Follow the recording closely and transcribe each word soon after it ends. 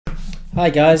Hi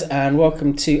guys, and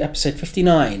welcome to episode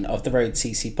 59 of the Road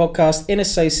CC podcast in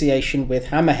association with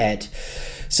Hammerhead.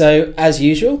 So, as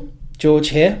usual, George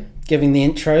here, giving the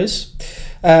intros.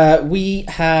 We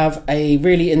have a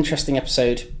really interesting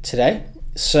episode today.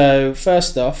 So,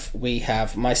 first off, we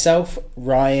have myself,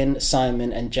 Ryan,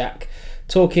 Simon and Jack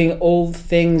talking all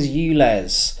things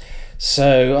ULEZ.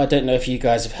 So, I don't know if you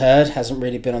guys have heard, hasn't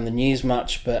really been on the news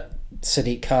much, but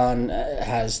Sadiq Khan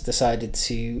has decided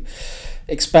to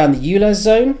expand the ULEZ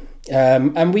zone,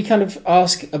 and we kind of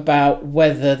ask about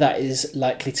whether that is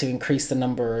likely to increase the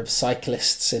number of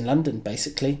cyclists in London,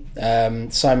 basically.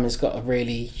 Simon's got a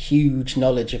really huge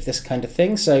knowledge of this kind of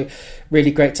thing, so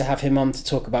really great to have him on to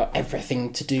talk about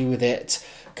everything to do with it,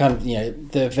 kind of,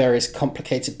 the various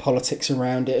complicated politics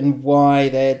around it and why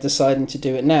they're deciding to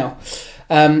do it now.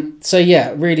 So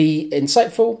yeah, really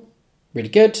insightful, really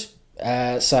good.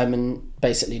 Simon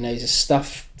basically knows his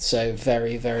stuff, so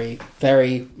very, very,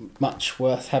 very much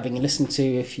worth having a listen to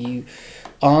if you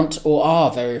aren't or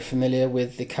are very familiar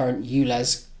with the current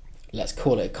ULEZ, let's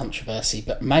call it a controversy,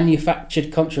 but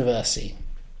manufactured controversy.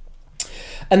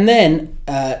 And then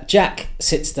Jack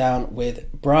sits down with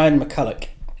Brian McCulloch.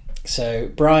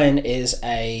 So Brian is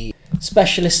a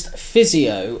specialist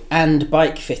physio and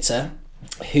bike fitter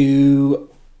who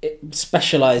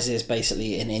specialises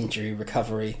basically in injury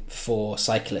recovery for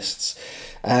cyclists.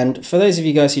 And for those of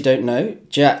you guys who don't know,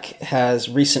 Jack has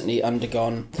recently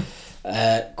undergone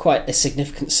quite a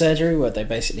significant surgery where they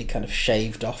basically kind of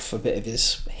shaved off a bit of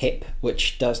his hip,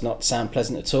 which does not sound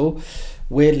pleasant at all.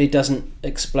 Weirdly doesn't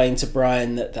explain to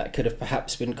Brian that could have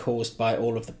perhaps been caused by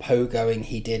all of the pogoing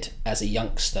he did as a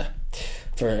youngster.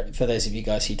 For those of you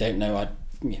guys who don't know,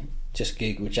 just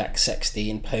Google Jack Sexty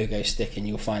and pogo stick and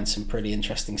you'll find some pretty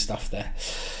interesting stuff there.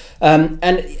 And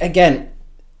again,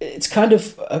 it's kind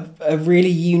of a really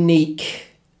unique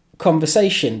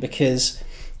conversation because,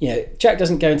 Jack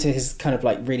doesn't go into his kind of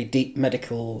like really deep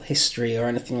medical history or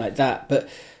anything like that, but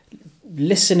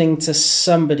listening to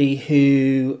somebody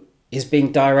who is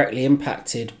being directly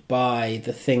impacted by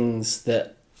the things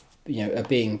that, are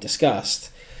being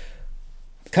discussed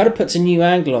kind of puts a new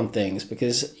angle on things,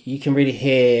 because you can really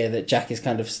hear that Jack is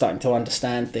kind of starting to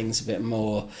understand things a bit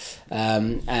more,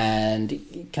 and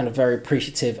kind of very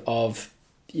appreciative of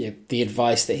the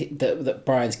advice that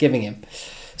Brian's giving him.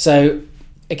 So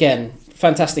again,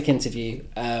 fantastic interview,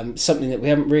 something that we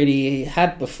haven't really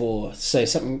had before, so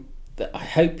something that I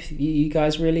hope you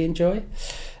guys really enjoy.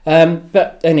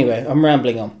 But anyway, I'm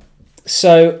rambling on.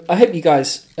 So I hope you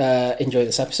guys enjoy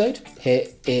this episode. Here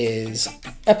is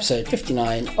episode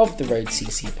 59 of the Road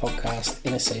CC podcast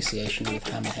in association with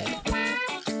Hammerhead.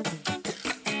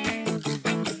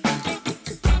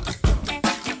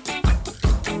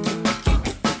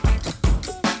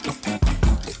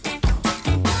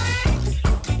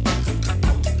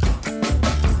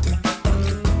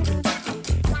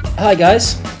 Hi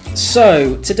guys.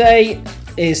 So today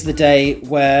is the day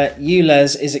where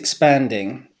ULEZ is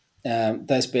expanding.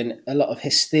 There's been a lot of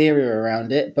hysteria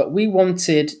around it, but we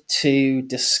wanted to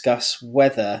discuss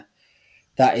whether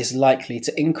that is likely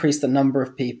to increase the number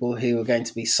of people who are going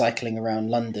to be cycling around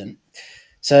London.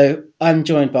 So I'm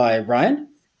joined by Ryan.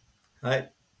 Hi.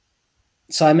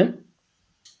 Simon.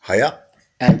 Hiya.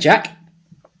 And Jack.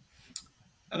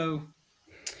 Hello.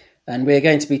 And we're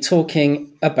going to be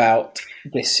talking about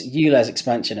this ULEZ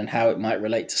expansion and how it might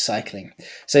relate to cycling.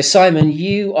 So Simon,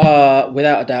 you are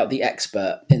without a doubt the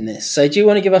expert in this. So do you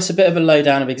want to give us a bit of a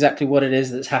lowdown of exactly what it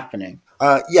is that's happening?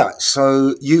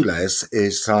 So ULEZ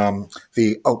is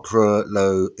the ultra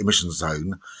low emission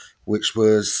zone, which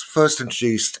was first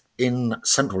introduced in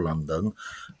central London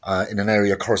in an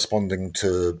area corresponding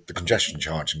to the congestion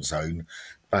charging zone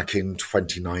back in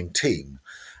 2019.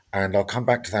 And I'll come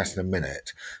back to that in a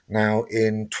minute. Now,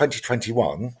 in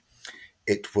 2021,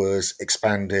 it was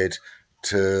expanded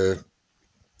to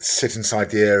sit inside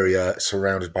the area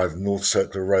surrounded by the North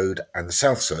Circular Road and the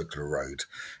South Circular Road.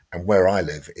 And where I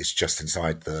live is just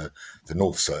inside the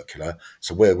North Circular.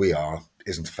 So where we are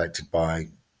isn't affected by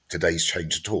today's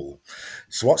change at all.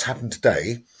 So what's happened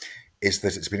today is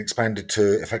that it's been expanded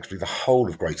to effectively the whole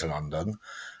of Greater London.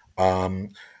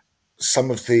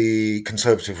 Some of the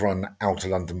Conservative-run Outer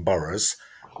London boroughs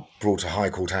brought a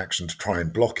High Court action to try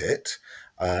and block it,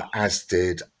 as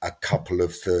did a couple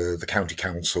of the county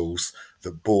councils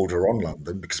that border on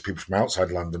London, because people from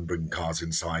outside London bring cars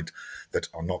inside that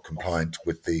are not compliant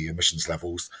with the emissions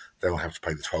levels. They'll have to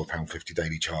pay the £12.50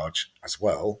 daily charge as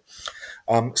well.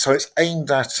 So it's aimed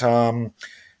at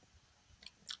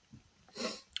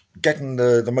getting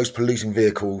the most polluting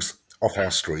vehicles off our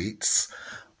streets.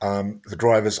 The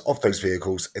drivers of those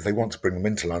vehicles, if they want to bring them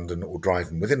into London or drive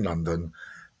them within London,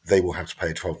 they will have to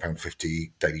pay a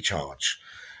 £12.50 daily charge.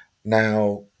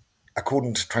 Now,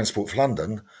 according to Transport for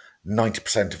London,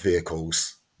 90% of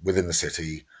vehicles within the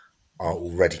city are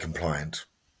already compliant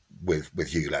with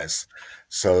ULEZ.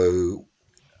 So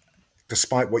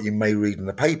despite what you may read in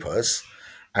the papers,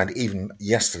 and even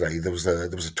yesterday there was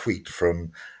a tweet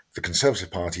from the Conservative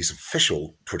Party's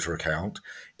official Twitter account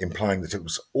implying that it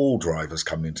was all drivers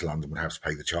coming into London would have to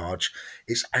pay the charge.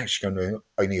 It's actually going to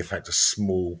only affect a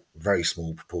small, very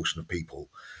small proportion of people.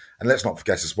 And let's not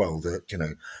forget as well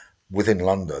that, within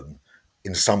London,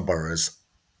 in some boroughs,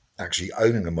 actually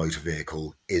owning a motor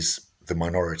vehicle is the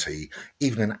minority.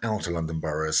 Even in outer London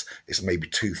boroughs, it's maybe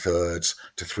 2/3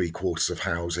 to 3/4 of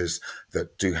houses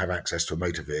that do have access to a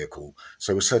motor vehicle.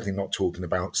 So we're certainly not talking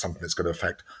about something that's going to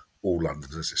affect all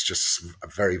Londoners. It's just a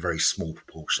very, very small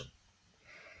proportion.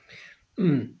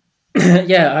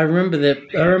 Yeah, I remember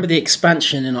the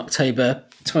expansion in October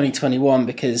 2021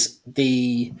 because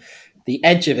the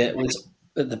edge of it was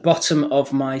at the bottom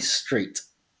of my street,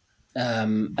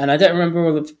 and I don't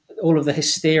remember all of the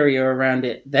hysteria around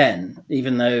it then.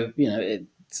 Even though it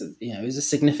was a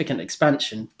significant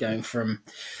expansion going from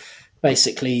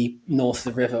basically north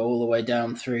of the river all the way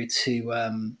down through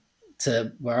to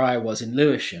where I was in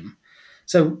Lewisham.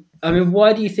 So, I mean,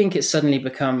 why do you think it's suddenly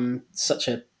become such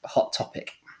a hot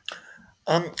topic?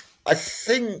 I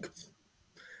think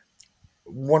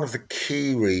one of the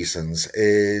key reasons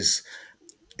is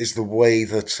the way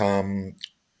that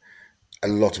a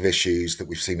lot of issues that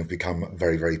we've seen have become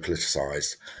very, very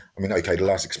politicised. I mean, okay, the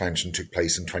last expansion took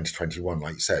place in 2021,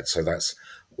 like you said, so that's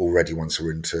already once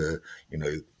we're into,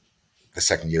 the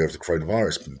second year of the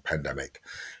coronavirus pandemic.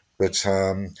 But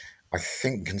I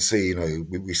think you can see,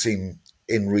 we've seen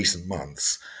in recent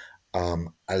months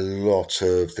a lot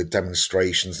of the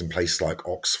demonstrations in places like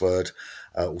Oxford,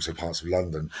 also parts of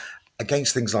London,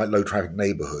 against things like low traffic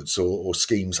neighbourhoods or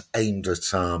schemes aimed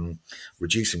at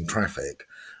reducing traffic.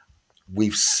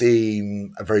 We've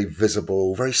seen a very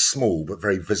visible, very small, but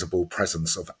very visible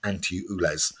presence of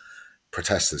anti-ULEZ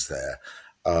protesters there.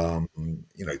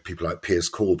 People like Piers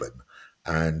Corbyn,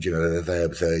 and they're there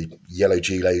with their yellow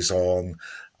gilets on.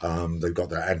 They've got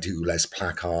their anti-ULEZ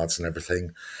placards and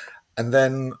everything. And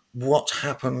then what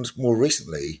happened more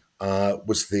recently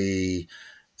was the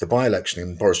by-election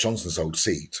in Boris Johnson's old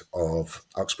seat of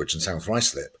Uxbridge and South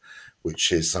Ruislip,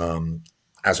 which is,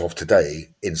 as of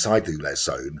today, inside the ULEZ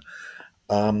zone.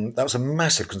 That was a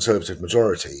massive Conservative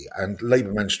majority, and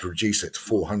Labour managed to reduce it to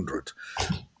 400.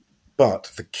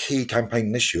 But the key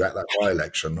campaign issue at that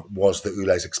by-election was the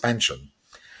ULEZ expansion.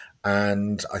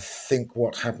 And I think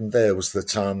what happened there was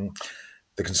that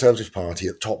the Conservative Party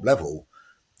at top level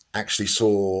actually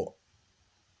saw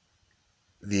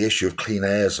the issue of clean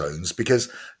air zones, because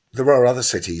there are other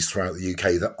cities throughout the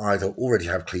UK that either already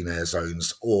have clean air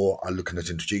zones or are looking at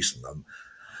introducing them.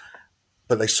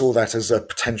 But they saw that as a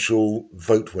potential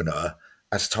vote winner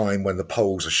at a time when the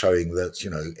polls are showing that,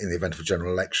 in the event of a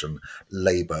general election,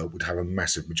 Labour would have a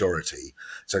massive majority.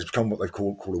 So it's become what they've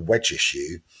called a wedge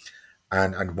issue,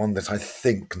 and one that I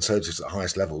think Conservatives at the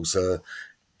highest levels are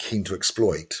keen to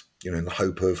exploit, in the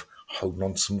hope of holding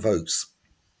on to some votes.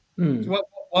 Well,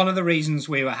 one of the reasons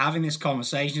we were having this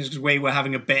conversation is because we were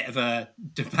having a bit of a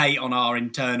debate on our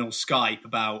internal Skype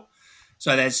about,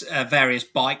 so there's various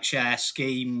bike share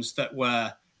schemes that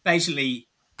were basically,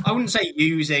 I wouldn't say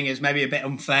using is maybe a bit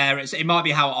unfair. It might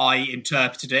be how I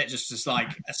interpreted it, just as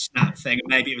like a snap thing.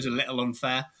 Maybe it was a little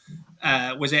unfair.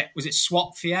 Was it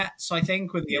Swap Fiats, I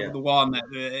think, with the one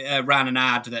that ran an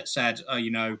ad that said,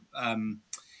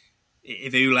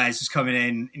 if ULEZ is coming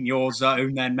in your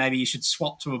zone, then maybe you should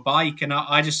swap to a bike. And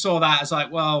I just saw that as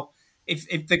like, well,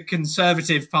 if the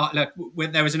Conservative part, look,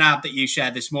 there was an ad that you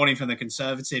shared this morning from the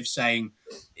Conservatives saying,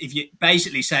 if you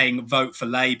basically saying vote for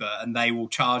Labour and they will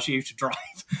charge you to drive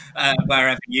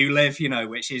wherever you live,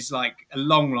 which is like a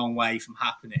long, long way from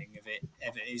happening if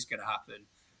it is going to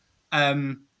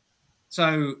happen.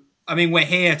 So, I mean, we're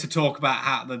here to talk about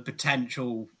how the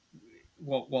potential,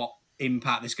 what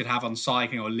impact this could have on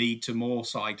cycling or lead to more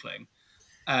cycling.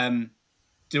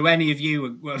 Do any of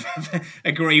you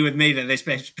agree with me that this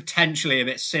is potentially a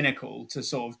bit cynical to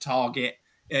sort of target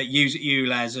use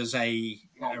ULEZ as a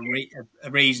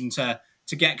reason to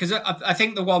get? Because I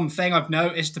think the one thing I've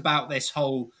noticed about this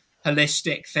whole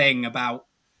holistic thing about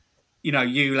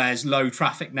ULEZ, low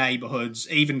traffic neighbourhoods,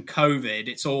 even COVID,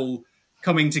 it's all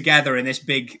coming together in this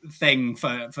big thing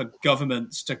for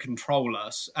governments to control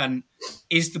us. And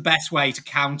is the best way to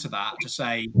counter that to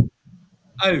say,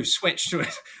 oh, switch to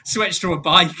a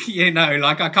bike?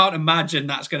 I can't imagine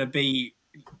that's going to be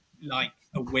like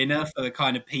a winner for the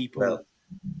kind of people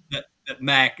that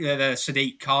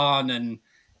Sadiq Khan and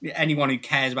anyone who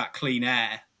cares about clean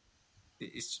air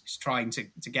is trying to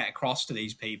get across to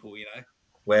these people.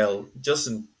 Well, just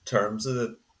in terms of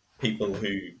the people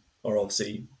who are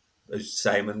obviously, as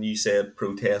Simon, you said,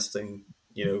 protesting,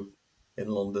 in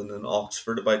London and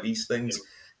Oxford about these things,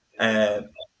 uh,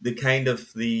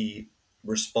 the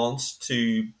response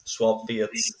to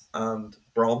Swapfiets and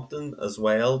Brompton as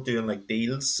well, doing like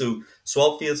deals. So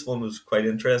Swapfiets one was quite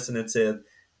interesting. It said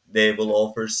they will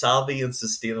offer savvy and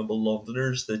sustainable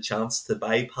Londoners the chance to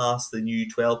bypass the new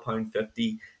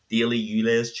 £12.50 daily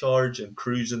ULEZ charge and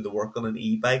cruise into work on an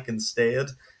e-bike instead.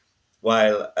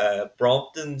 While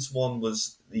Brompton's one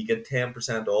was you get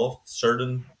 10% off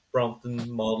certain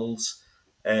Brompton models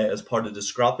as part of the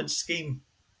scrappage scheme,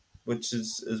 which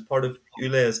is part of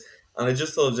ULEZ. And I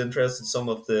just thought it was interesting some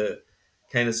of the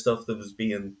kind of stuff that was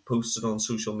being posted on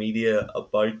social media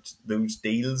about those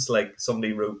deals. Like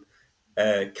somebody wrote,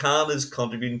 Can is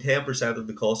contributing 10% of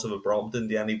the cost of a Brompton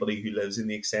to anybody who lives in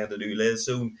the extended ULEZ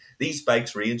zone. These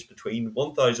bikes range between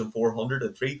 £1,400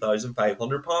 and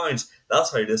 £3,500.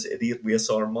 That's how this idiot wastes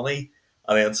our money.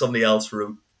 And then somebody else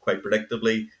wrote, quite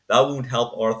predictably, that won't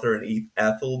help Arthur and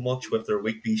Ethel much with their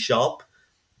weekly shop.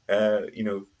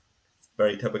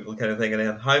 Very typical kind of thing. And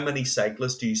then, how many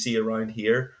cyclists do you see around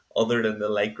here other than the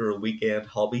Lycra weekend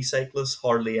hobby cyclists?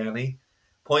 Hardly any.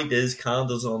 Point is, Can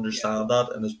doesn't understand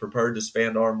that and is prepared to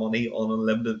spend our money on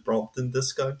unlimited Brompton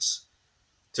discounts.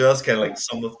 So that's kind of like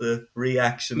some of the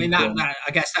reaction. I mean, I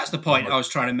guess that's the point I was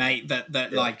trying to make.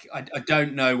 That like I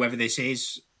don't know whether this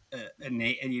is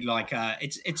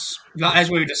it's like,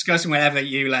 as we were discussing, whenever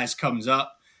ULEZ comes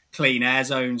up, clean air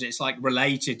zones, it's like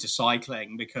related to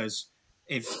cycling, because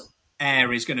if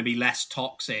air is going to be less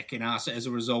toxic in us as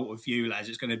a result of ULEZ,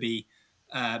 it's going to be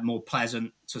more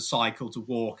pleasant to cycle, to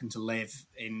walk, and to live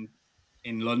in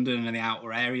London and the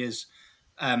outer areas.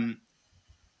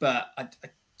 But I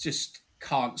just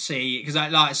can't see, because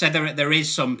like I said, there is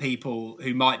some people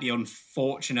who might be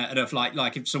unfortunate enough,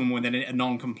 like if someone with a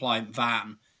non-compliant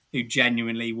van who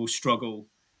genuinely will struggle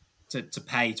to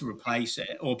pay to replace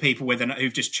it, or people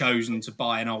who've just chosen to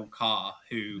buy an old car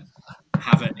who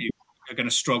are going to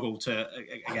struggle to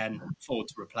again afford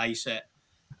to replace it.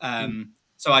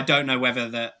 So I don't know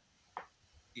whether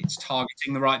it's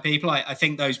targeting the right people. I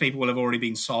think those people will have already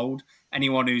been sold.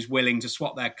 Anyone who's willing to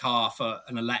swap their car for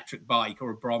an electric bike or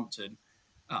a Brompton,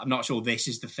 I'm not sure this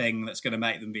is the thing that's going to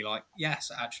make them be like,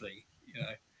 yes, actually,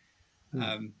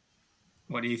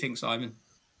 What do you think, Simon?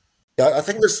 Yeah, I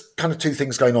think there's kind of two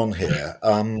things going on here.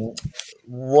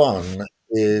 One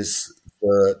is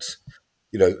that,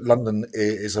 London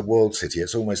is a world city.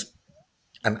 It's almost,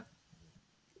 and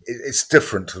it's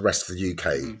different to the rest of the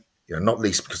UK, not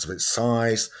least because of its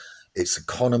size, its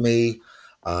economy.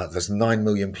 There's 9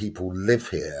 million people live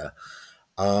here.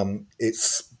 And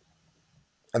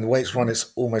the way it's run,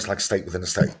 it's almost like a state within a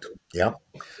state. Yeah.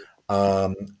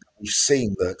 We've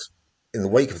seen that in the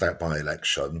wake of that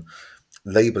by-election,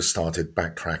 Labour started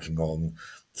backtracking on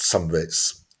some of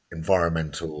its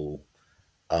environmental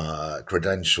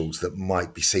credentials that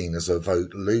might be seen as a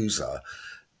vote loser.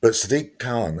 But Sadiq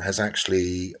Khan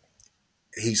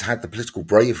he's had the political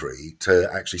bravery to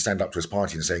actually stand up to his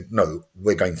party and say, no,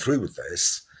 we're going through with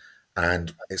this.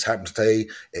 And it's happened today.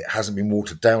 It hasn't been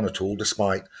watered down at all,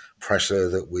 despite pressure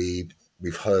that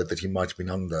we've heard that he might have been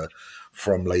under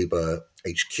from Labour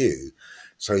HQ.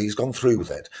 So he's gone through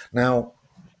with it. Now,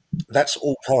 that's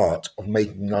all part of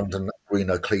making London a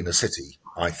greener, cleaner city,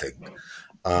 I think,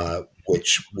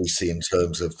 which we see in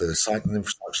terms of the cycling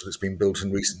infrastructure that's been built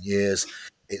in recent years.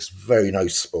 It's very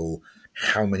noticeable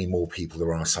how many more people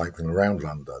there are cycling around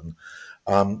London.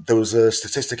 There was a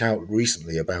statistic out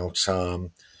recently about,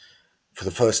 for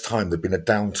the first time, there'd been a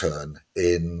downturn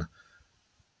in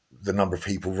the number of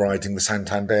people riding the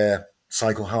Santander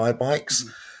cycle hire bikes.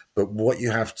 Mm-hmm. But what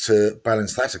you have to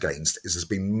balance that against is there's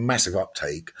been massive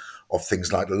uptake of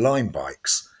things like the Lime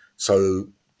bikes. So,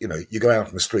 you go out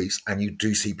in the streets and you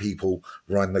do see people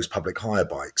riding those public hire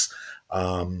bikes.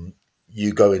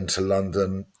 You go into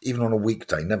London, even on a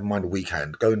weekday, never mind a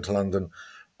weekend, go into London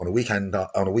on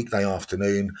a weekday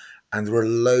afternoon, and there are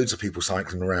loads of people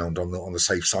cycling around on the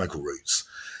safe cycle routes.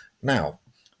 Now,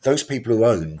 those people who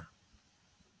own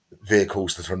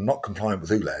vehicles that are not compliant with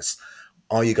ULEZ,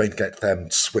 are you going to get them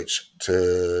to switch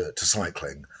to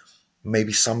cycling?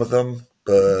 Maybe some of them,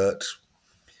 but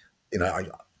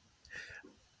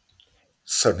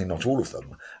certainly not all of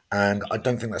them. And I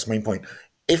don't think that's the main point.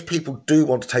 If people do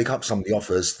want to take up some of the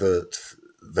offers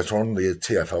that are on the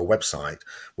TfL website,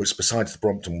 which besides the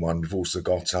Brompton one, we've also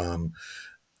got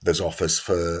there's offers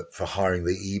for hiring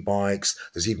the e-bikes.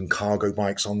 There's even cargo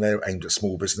bikes on there aimed at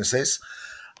small businesses.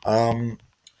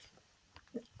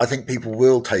 I think people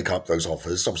will take up those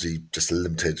offers, obviously just a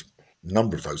limited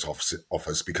number of those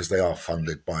offers because they are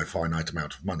funded by a finite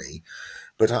amount of money.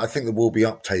 But I think there will be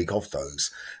uptake of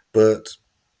those. But,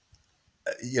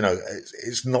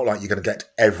 it's not like you're going to get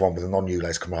everyone with a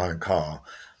non-ULEZ compliant car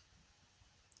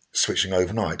switching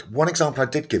overnight. One example I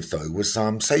did give, though, was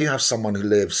say you have someone who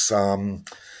lives, I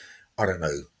don't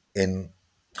know, in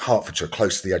Hertfordshire,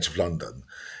 close to the edge of London,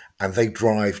 and they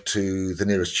drive to the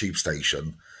nearest tube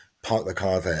station, park their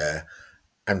car there,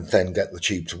 and then get the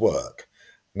tube to work.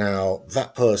 Now,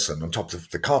 that person, on top of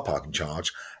the car parking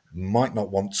charge, might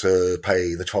not want to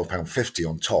pay the £12.50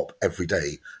 on top every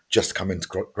day just to come into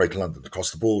Greater London to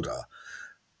cross the border.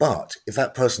 But if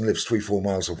that person lives 3-4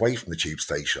 miles away from the tube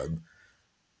station,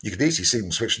 you could easily see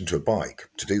them switching to a bike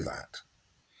to do that.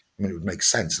 I mean, it would make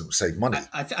sense. It would save money.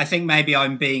 I think maybe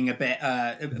I'm being a bit.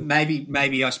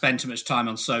 Maybe I spend too much time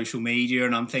on social media,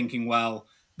 and I'm thinking, well,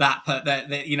 that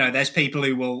there's people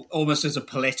who will almost as a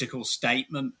political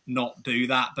statement not do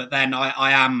that. But then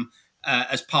I am,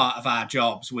 as part of our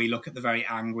jobs, we look at the very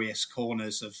angriest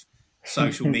corners of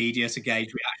social media to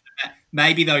gauge reaction.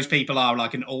 Maybe those people are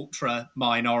like an ultra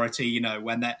minority,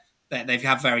 when they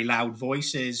have very loud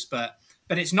voices, but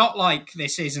it's not like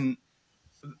this isn't.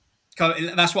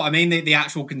 That's what I mean. The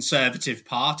actual Conservative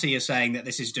Party are saying that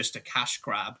this is just a cash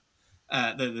grab.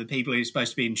 The people who are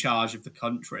supposed to be in charge of the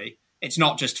country. It's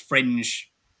not just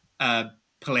fringe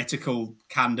political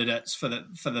candidates for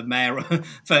the mayor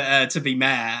to be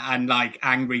mayor and like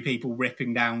angry people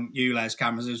ripping down ULEZ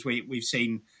cameras as we've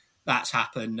seen that's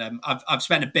happened. I've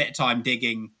spent a bit of time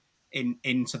digging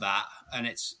into that, and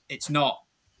it's not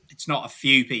a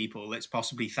few people. It's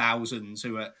possibly thousands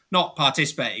who are not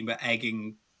participating but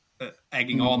egging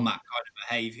on that kind of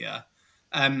behaviour.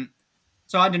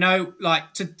 So I don't know,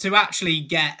 like to actually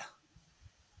get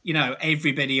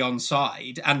everybody on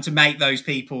side and to make those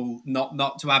people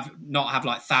not have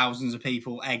like thousands of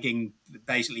people egging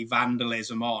basically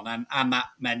vandalism on and that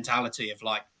mentality of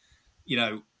like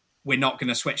we're not going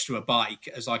to switch to a bike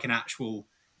as like an actual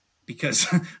because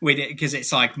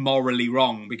it's like morally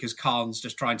wrong because Khan's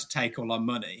just trying to take all our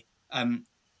money.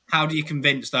 How do you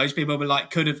convince those people? But like,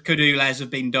 could ULEZ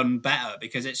have been done better?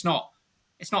 Because it's not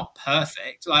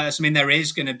perfect. Like, I mean, there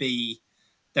is going to be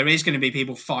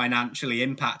people financially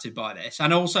impacted by this,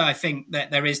 and also I think that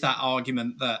there is that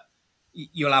argument that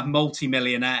you'll have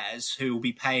multi-millionaires who will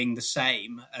be paying the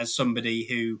same as somebody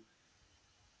who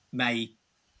may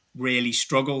really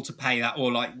struggle to pay that,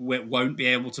 or like won't be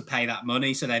able to pay that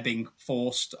money, so they're being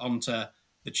forced onto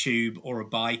the tube or a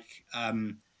bike.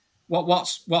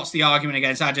 What's the argument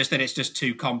against that? Just that it's just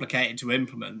too complicated to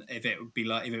implement. If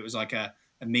it was like a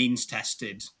means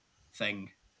tested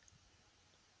thing.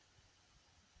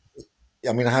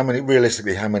 I mean, how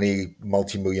many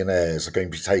multi-millionaires are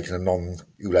going to be taking a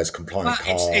non-ULEZ compliant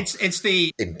car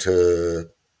into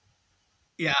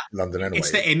London anyway?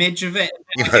 It's the image of it.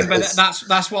 But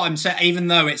that's what I'm saying. Even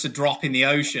though it's a drop in the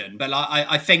ocean, but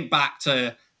I think back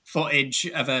to footage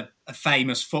of a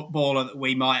famous footballer that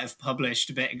we might have published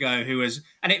a bit ago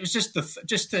and it was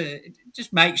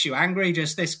just makes you angry.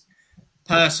 Just this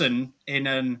person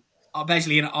in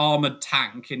basically an armoured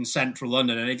tank in central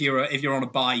London, and if you're on a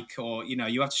bike or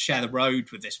you have to share the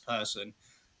road with this person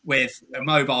with a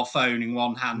mobile phone in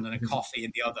one hand and a coffee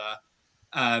in the other,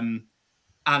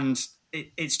 and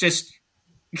it's just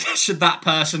should that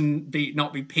person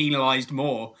not be penalised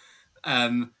more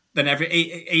than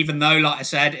even though, like I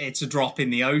said, it's a drop in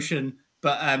the ocean.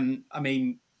 But I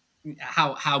mean,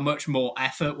 how much more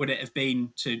effort would it have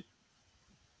been to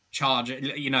charge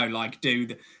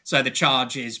it? So the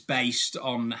charge is based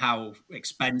on how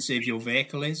expensive your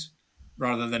vehicle is,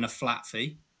 rather than a flat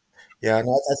fee. Yeah,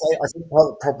 no, I think part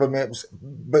of the problem is,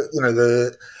 but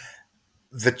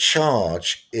the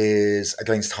charge is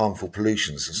against harmful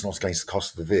pollutions. It's not against the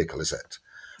cost of the vehicle, is it?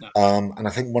 No. And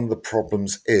I think one of the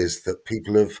problems is that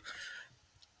people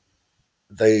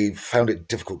they've found it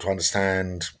difficult to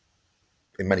understand,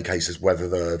 in many cases, whether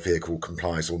the vehicle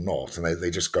complies or not, and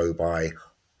they just go by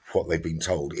what they've been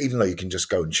told, even though you can just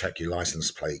go and check your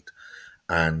license plate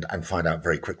and find out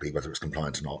very quickly whether it's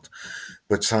compliant or not.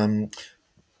 But one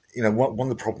of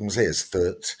the problems is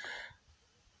that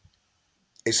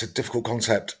it's a difficult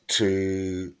concept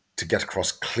to get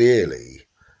across clearly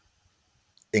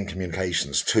in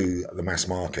communications to the mass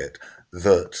market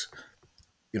that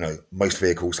most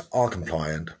vehicles are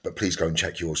compliant, but please go and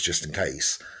check yours just in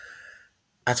case.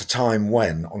 At a time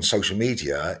when on social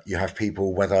media you have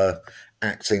people, whether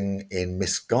acting in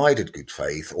misguided good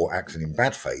faith or acting in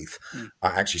bad faith,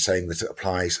 are actually saying that it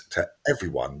applies to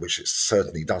everyone, which it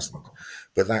certainly doesn't.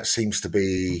 But that seems to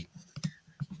be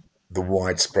the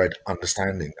widespread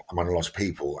understanding among a lot of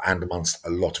people and amongst a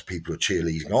lot of people who are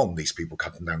cheerleading on these people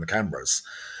cutting down the cameras.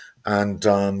 And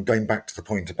going back to the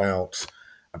point about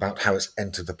how it's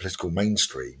entered the political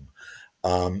mainstream,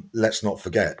 let's not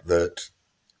forget that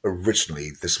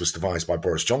originally this was devised by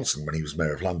Boris Johnson when he was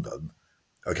Mayor of London.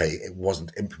 Okay, it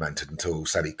wasn't implemented until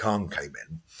Sadiq Khan came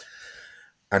in.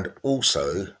 And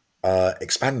also,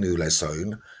 expanding the ULEZ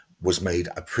zone was made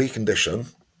a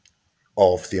precondition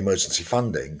of the emergency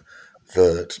funding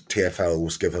that TfL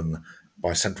was given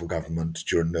by central government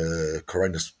during the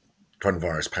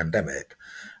coronavirus pandemic,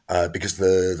 because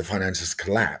the finances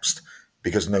collapsed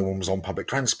because no one was on public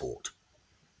transport.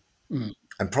 Mm.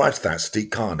 And prior to that, Sadiq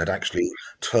Khan had actually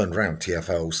turned around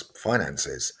TfL's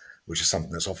finances, which is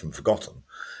something that's often forgotten.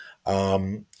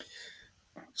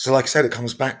 So, like I said, it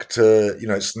comes back to,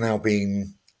 it's now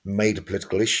been made a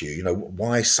political issue.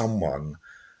 Why someone,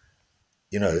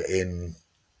 in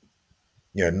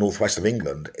northwest of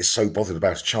England is so bothered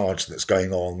about a charge that's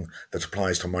going on that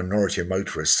applies to a minority of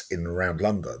motorists in and around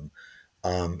London,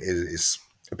 is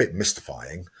a bit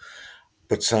mystifying.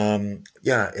 But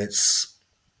yeah,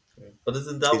 But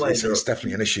isn't that why it's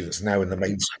definitely an issue that's now in the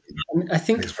mainstream. I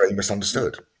think It's very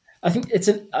misunderstood. I think it's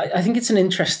a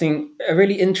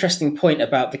really interesting point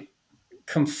about the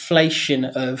conflation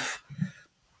of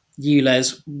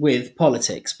ULEZ with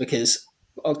politics, because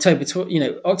October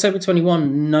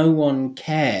 21, no one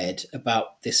cared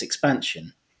about this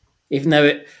expansion, even though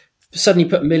it suddenly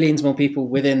put millions more people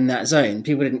within that zone.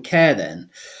 People didn't care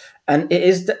then, and it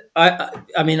is.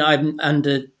 I mean, I'm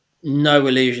under no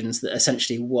illusions that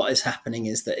essentially what is happening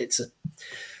is that it's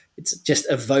just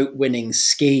a vote-winning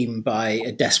scheme by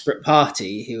a desperate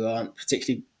party who aren't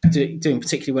particularly doing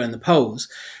particularly well in the polls.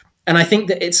 And I think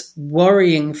that it's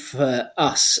worrying for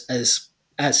us as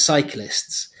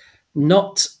cyclists,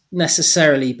 not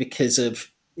necessarily because of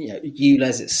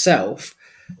ULEZ itself,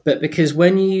 but because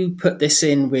when you put this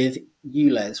in with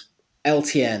ULEZ,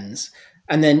 LTNs,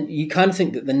 and then you kind of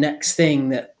think that the next thing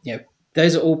that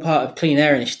those are all part of clean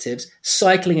air initiatives.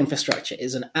 Cycling infrastructure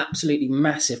is an absolutely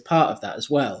massive part of that as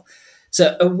well.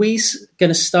 So are we going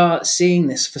to start seeing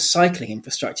this for cycling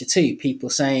infrastructure too? People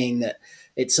saying that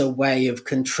it's a way of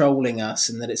controlling us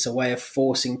and that it's a way of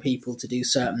forcing people to do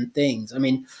certain things. I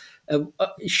mean,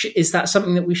 is that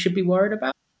something that we should be worried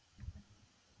about?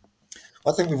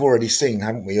 I think we've already seen,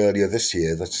 haven't we, earlier this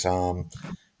year that,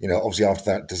 obviously after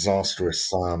that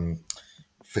disastrous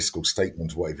fiscal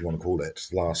statement, whatever you want to call it,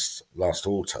 last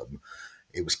autumn,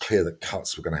 it was clear that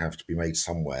cuts were going to have to be made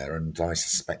somewhere, and I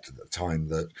suspected at the time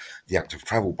that the active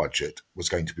travel budget was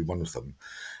going to be one of them.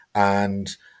 And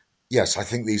yes, I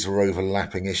think these are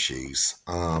overlapping issues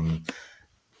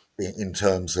in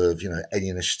terms of any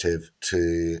initiative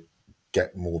to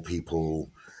get more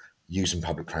people using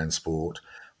public transport,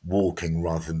 walking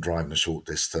rather than driving a short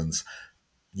distance,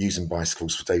 using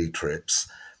bicycles for daily trips.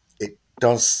 It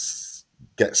does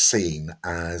get seen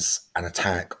as an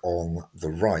attack on the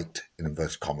right, in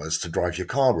inverted commas, to drive your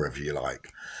car wherever you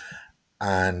like.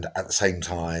 And at the same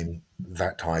time,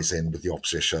 that ties in with the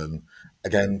opposition,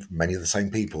 again, many of the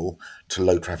same people, to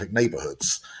low traffic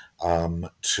neighbourhoods,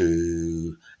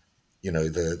 to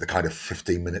the kind of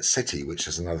 15-minute city, which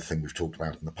is another thing we've talked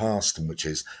about in the past and which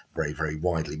is very, very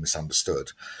widely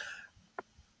misunderstood.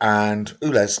 And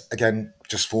ULEZ, again,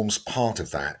 just forms part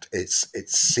of that. It's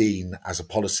seen as a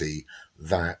policy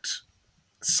that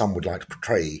some would like to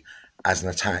portray as an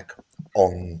attack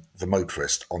on the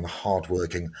motorist, on the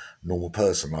hardworking normal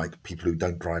person, like people who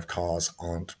don't drive cars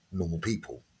aren't normal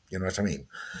people. You know what I mean?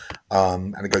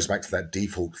 And it goes back to that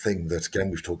default thing that, again,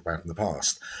 we've talked about in the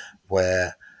past,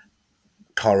 where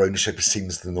car ownership is seen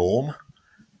as the norm,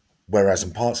 whereas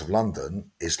in parts of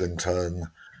London, Islington,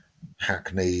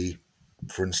 Hackney,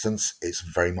 for instance, it's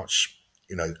very much,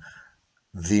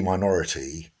 the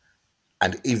minority,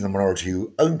 and even the minority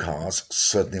who own cars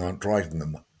certainly aren't driving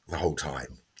them the whole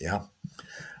time. Yeah.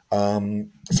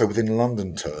 So within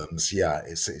London terms, yeah,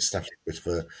 it's definitely a bit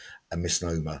of a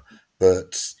misnomer.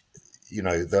 But,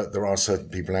 there are certain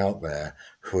people out there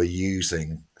who are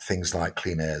using things like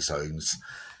clean air zones,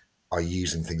 are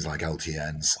using things like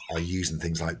LTNs, are using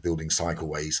things like building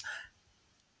cycleways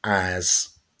as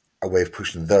a way of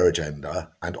pushing their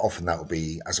agenda, and often that will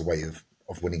be as a way of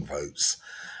winning votes,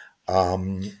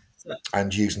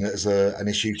 and using it as an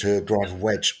issue to drive a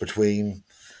wedge between,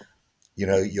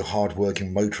 your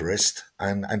hardworking motorist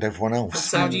and everyone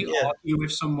else. So how do you argue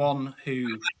with someone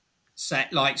who said,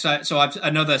 like, so I've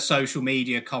another social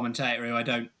media commentator who I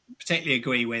don't particularly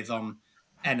agree with on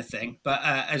anything, but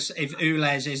as if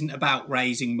ULEZ isn't about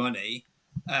raising money,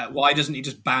 why doesn't he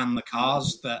just ban the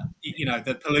cars that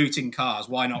the polluting cars?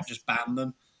 Why not just ban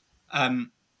them?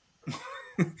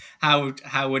 How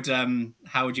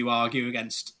would you argue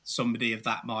against somebody of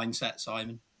that mindset,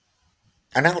 Simon?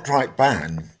 An outright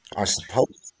ban, I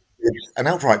suppose. An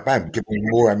outright ban would give them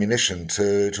more ammunition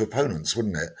to opponents,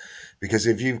 wouldn't it? Because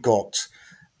if you've got,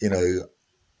 you know,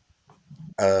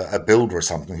 a builder or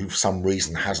something who for some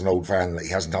reason has an old van that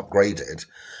he hasn't upgraded,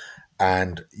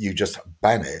 and you just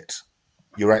ban it,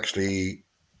 you're actually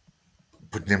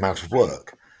putting him out of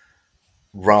work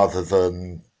rather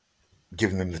than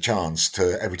giving him the chance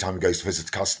to, every time he goes to visit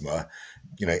a customer,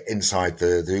 inside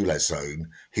the ULEZ zone,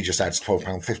 he just adds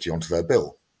 £12.50 onto their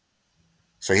bill.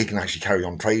 So he can actually carry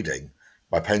on trading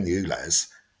by paying the ULEZ.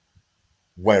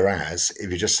 Whereas if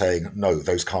you're just saying, no,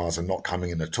 those cars are not coming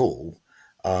in at all,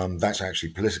 that's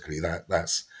actually politically,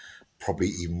 that's probably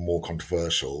even more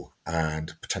controversial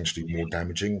and potentially more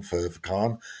damaging for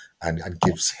Khan, and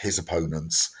gives his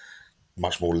opponents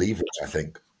much more leverage, I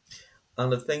think.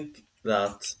 And I think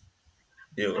that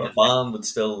a ban would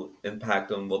still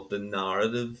impact on what the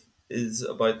narrative is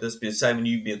about this. Because Simon,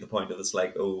 you made the point of it's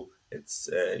like, oh, it's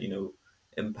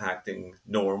impacting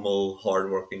normal,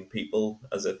 hardworking people,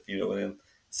 as if and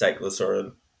cyclists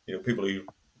or people who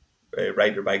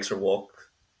ride their bikes or walk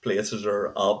places are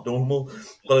abnormal.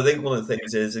 But I think one of the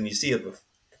things is, and you see it with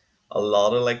a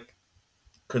lot of like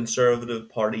conservative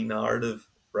party narrative,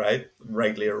 right,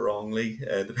 rightly or wrongly,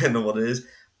 depending on what it is,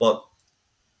 but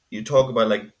you talk about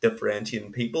like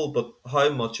differentiating people, but how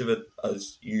much of it,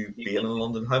 as you being in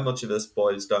London, how much of this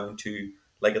boils down to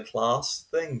like a class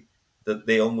thing that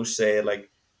they almost say like,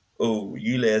 oh,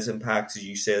 ULEZ impacts, as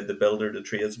you said, the builder, the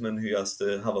tradesman who has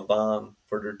to have a van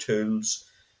for their tools,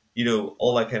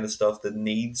 all that kind of stuff that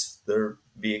needs their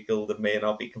vehicle that may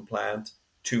not be compliant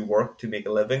to work to make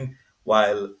a living,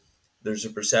 while there's a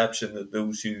perception that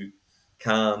those who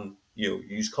can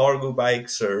use cargo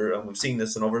bikes, or and we've seen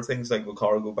this in other things like with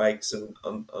cargo bikes and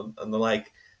the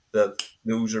like, that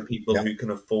those are people Yeah. who can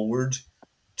afford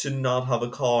to not have a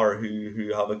car,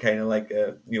 who have a kind of like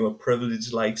a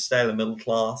privileged lifestyle, a middle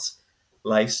class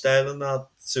lifestyle, and that.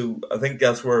 So I think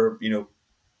that's where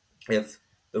if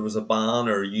there was a ban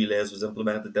or ULEZ was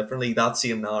implemented differently, that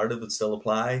same narrative would still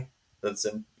apply. That's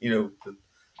in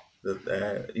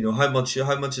how much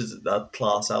is that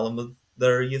class element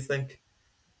there, you think?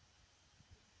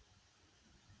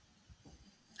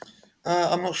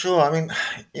 I'm not sure. I mean,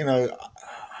 you know,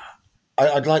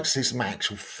 I'd like to see some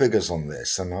actual figures on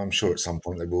this, and I'm sure at some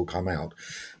point they will come out.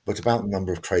 But about the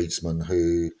number of tradesmen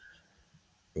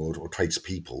or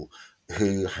tradespeople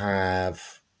who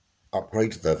have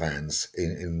upgraded their vans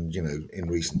in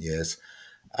recent years,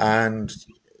 and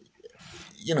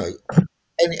you know,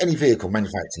 any vehicle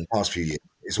manufactured in the past few years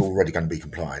is already going to be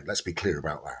compliant. Let's be clear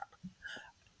about that.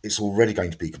 It's already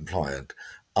going to be compliant,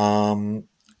 and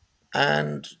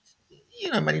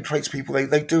many tradespeople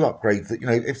they do upgrade.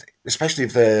 If especially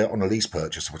if they're on a lease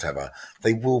purchase or whatever,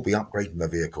 they will be upgrading their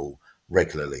vehicle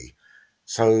regularly.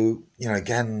 So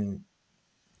again,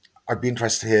 I'd be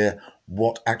interested to hear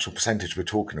what actual percentage we're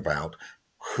talking about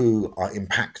who are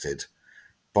impacted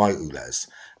by ULEZ.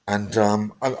 And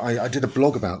I did a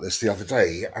blog about this the other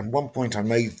day, and one point I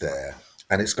made there,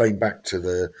 and it's going back to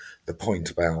the point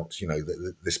about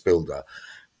this builder.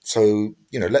 So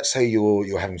let's say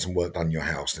you're having some work done in your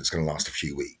house, and it's going to last a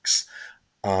few weeks.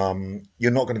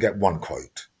 You're not going to get one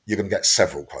quote. You're going to get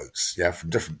several quotes, yeah, from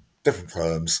different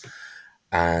firms,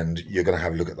 and you're going to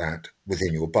have a look at that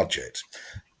within your budget.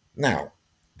 Now,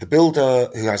 the builder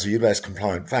who has a ULEZ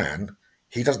compliant van,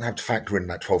 he doesn't have to factor in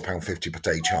that £12.50 per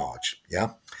day charge.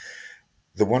 Yeah.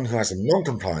 The one who has a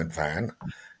non-compliant van,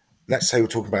 let's say we're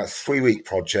talking about a 3-week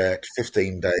project,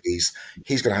 15 days,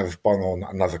 he's going to have bung on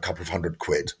another couple of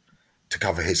 £100 to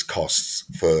cover his costs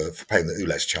for paying the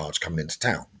ULEZ charge coming into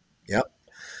town. Yeah.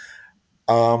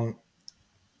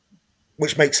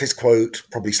 Which makes his quote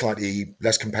probably slightly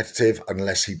less competitive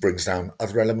unless he brings down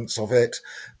other elements of it.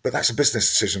 But that's a business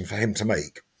decision for him to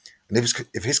make. And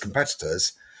if his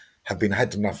competitors have been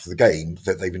ahead enough of the game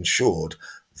that they've ensured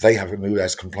they have an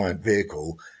ULEZ compliant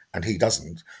vehicle and he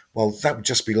doesn't, well, that would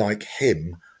just be like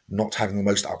him not having the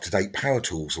most up-to-date power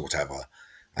tools or whatever,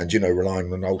 and relying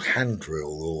on an old hand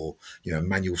drill or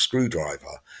manual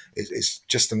screwdriver. It's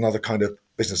just another kind of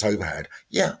business overhead.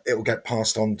 Yeah, it will get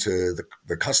passed on to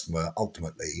the customer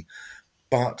ultimately,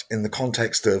 but in the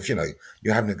context of you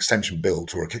have an extension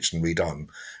built or a kitchen redone,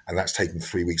 and that's taken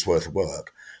 3 weeks worth of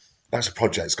work. That's a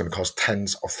project that's going to cost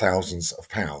tens of thousands of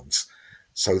pounds.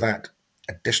 So that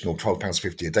additional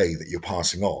 £12.50 a day that you're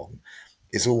passing on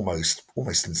is almost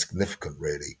insignificant,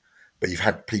 really. But you've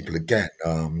had people again.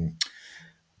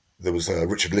 There was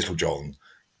Richard Littlejohn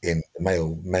in the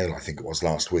Mail, I think it was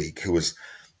last week, who was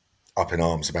up in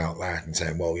arms about that and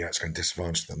saying, well, yeah, it's going to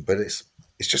disadvantage them. But it's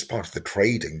just part of the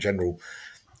trading general.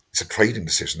 It's a trading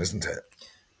decision, isn't it?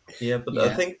 Yeah, but I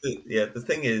Yeah. think the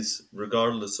thing is,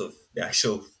 regardless of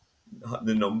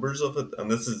the numbers of it, and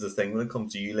this is the thing when it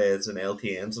comes to ULEZ and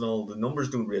LTNs and all, the numbers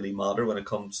don't really matter when it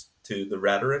comes to the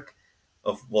rhetoric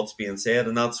of what's being said,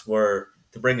 and that's where,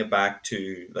 to bring it back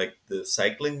to like the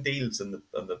cycling deals and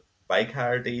the bike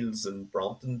hire deals and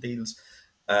Brompton deals,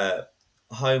 uh,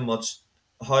 how much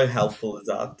how helpful is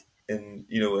that in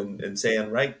in saying,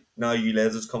 right now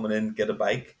ULEZ is coming in, get a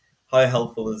bike? How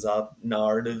helpful is that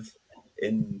narrative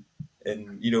in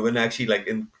in actually like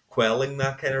in quelling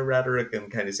that kind of rhetoric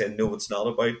and kind of saying, no, it's not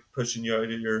about pushing you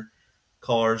out of your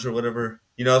cars or whatever.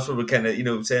 That's what we're kind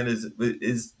of saying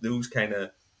is those kind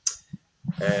of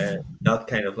that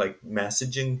kind of like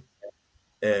messaging.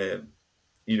 Uh,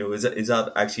 is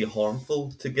that actually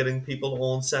harmful to getting people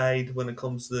on side when it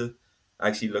comes to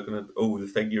actually looking at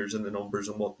the figures and the numbers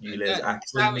and what ULEZ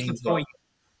actually That was the means? point.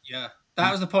 Yeah,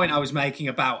 that was the point I was making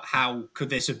about how could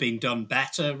this have been done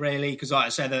better, really? Because, like I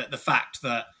said, the fact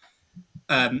that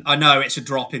I know it's a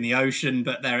drop in the ocean,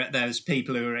 but there's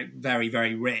people who are very,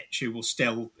 very rich who will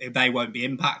still, they won't be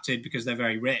impacted because they're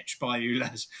very rich by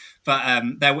ULEZ.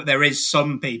 But there is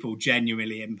some people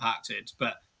genuinely impacted,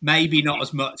 but maybe not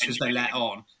as much as they let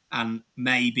on, and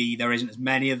maybe there isn't as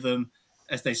many of them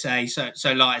as they say. So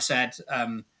like I said,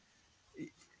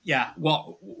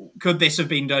 what could this have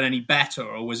been done any better,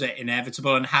 or was it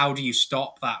inevitable? And how do you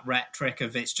stop that rhetoric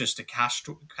of it's just a cash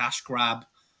grab?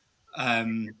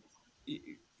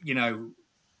 You know,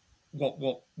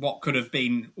 what could have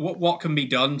been, what can be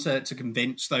done to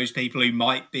convince those people who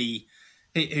might be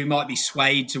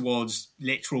swayed towards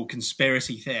literal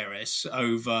conspiracy theorists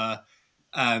over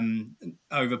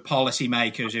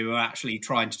policymakers who are actually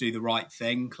trying to do the right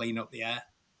thing, clean up the air.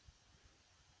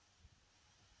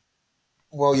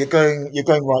 Well, you're going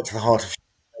right to the heart of it,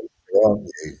 aren't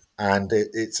you? And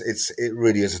it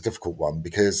really is a difficult one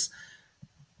because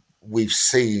we've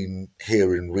seen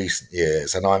here in recent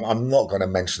years, and I'm not going to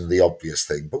mention the obvious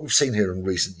thing, but we've seen here in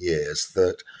recent years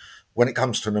that when it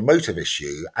comes to an emotive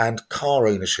issue, and car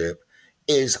ownership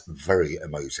is very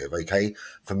emotive, okay?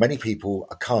 For many people,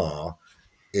 a car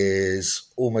is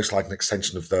almost like an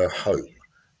extension of their home.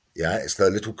 Yeah, it's their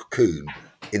little cocoon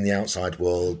in the outside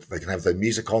world. They can have their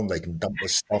music on, they can dump their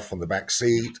stuff on the back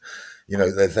seat.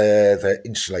 They're there, they're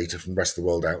insulated from the rest of the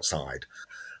world outside.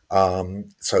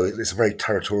 So it's a very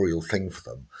territorial thing for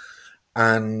them.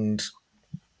 And,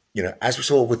 as we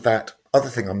saw with that other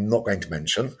thing I'm not going to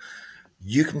mention,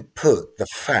 you can put the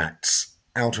facts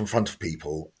out in front of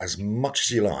people as much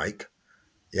as you like,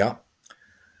 yeah,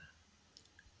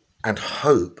 and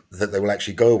hope that they will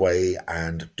actually go away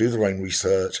and do their own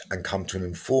research and come to an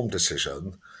informed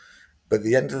decision. But at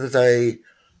the end of the day,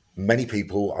 many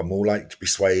people are more likely to be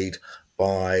swayed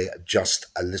by just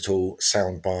a little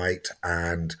soundbite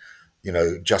and,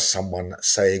 just someone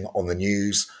saying on the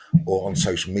news or on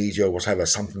social media or whatever,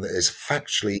 something that is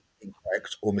factually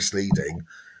incorrect or misleading,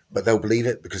 but they'll believe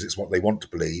it because it's what they want to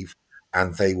believe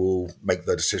and they will make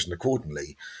their decision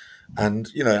accordingly. And,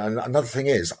 and another thing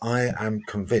is, I am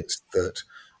convinced that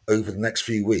over the next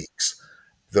few weeks,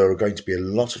 there are going to be a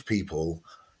lot of people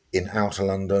in outer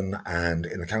London and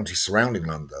in the counties surrounding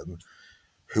London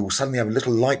who will suddenly have a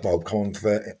little light bulb come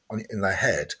in their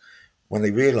head when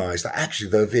they realise that actually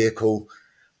their vehicle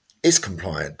is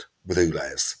compliant with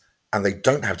ULEZ and they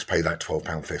don't have to pay that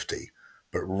 £12.50.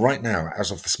 But right now, as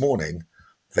of this morning,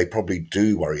 they probably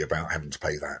do worry about having to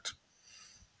pay that.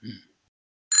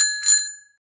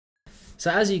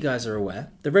 So as you guys are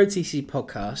aware, the Road TC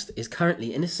podcast is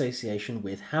currently in association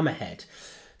with Hammerhead.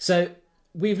 So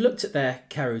we've looked at their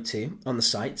Karoo 2 on the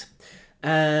site,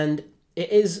 and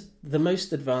it is the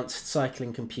most advanced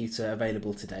cycling computer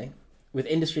available today, with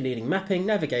industry-leading mapping,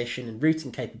 navigation and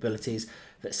routing capabilities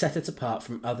that set it apart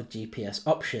from other GPS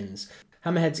options.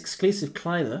 Hammerhead's exclusive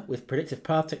Climber with predictive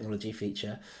path technology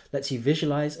feature lets you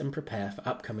visualise and prepare for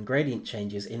upcoming gradient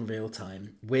changes in real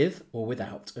time, with or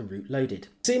without a route loaded.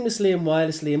 Seamlessly and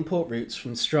wirelessly import routes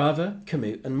from Strava,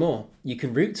 Komoot and more. You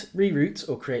can route, reroute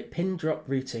or create pin drop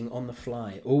routing on the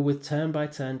fly, all with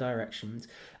turn-by-turn directions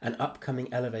and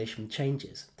upcoming elevation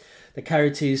changes. The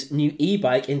Karoo 2's new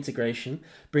e-bike integration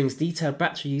brings detailed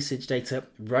battery usage data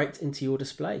right into your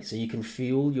display, so you can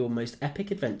fuel your most epic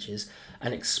adventures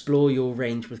and explore your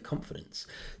range with confidence,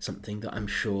 something that I'm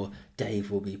sure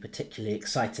Dave will be particularly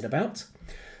excited about.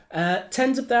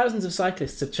 Tens of thousands of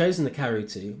cyclists have chosen the Karoo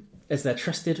 2 as their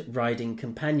trusted riding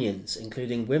companions,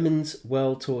 including Women's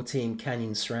World Tour Team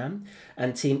Canyon SRAM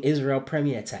and Team Israel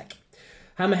Premier Tech.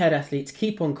 Hammerhead athletes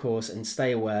keep on course and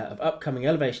stay aware of upcoming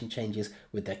elevation changes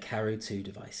with their Caro 2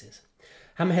 devices.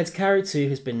 Hammerhead's Caro 2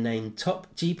 has been named top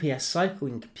GPS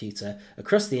cycling computer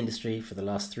across the industry for the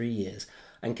last 3 years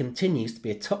and continues to be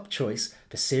a top choice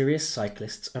for serious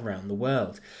cyclists around the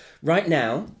world. Right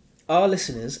now, our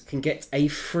listeners can get a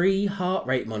free heart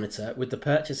rate monitor with the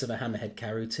purchase of a Hammerhead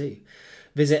Caro 2.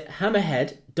 Visit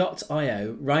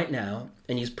hammerhead.io right now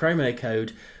and use promo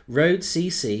code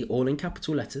ROADCC, all in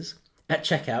capital letters, at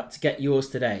checkout to get yours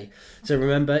today. So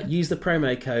remember, use the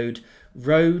promo code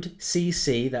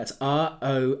ROADCC, that's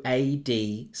ROADCC,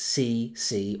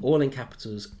 all in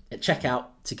capitals, at checkout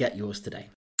to get yours today.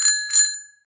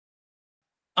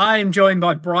 I'm joined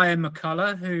by Brian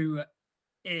McCullough, who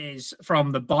is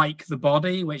from the Bike the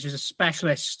Body, which is a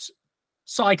specialist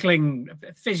cycling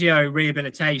physio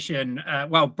rehabilitation.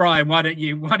 Well, Brian, why don't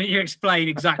you explain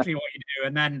exactly what you do,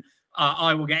 and then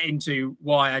I will get into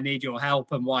why I need your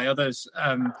help and why others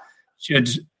should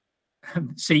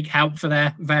seek help for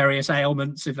their various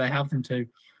ailments if they have them to.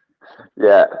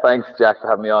 Yeah, thanks, Jack, for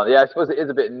having me on. Yeah, I suppose it is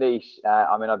a bit niche.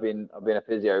 I mean, I've been a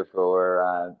physio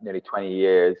for nearly 20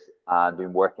 years and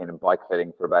been working in bike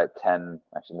fitting for about 10,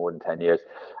 actually more than 10 years.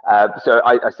 So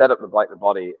I set up the Bike the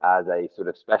Body as a sort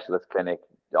of specialist clinic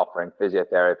offering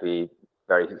physiotherapy,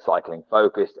 very cycling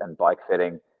focused, and bike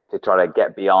fitting to try to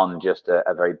get beyond just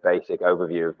a very basic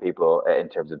overview of people in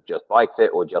terms of just bike fit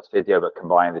or just physio, but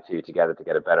combine the two together to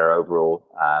get a better overall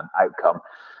outcome.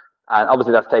 And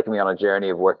obviously that's taken me on a journey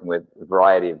of working with a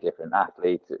variety of different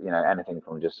athletes, anything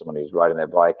from just someone who's riding their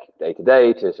bike day to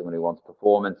day to someone who wants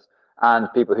performance, and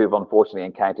people who've unfortunately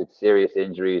encountered serious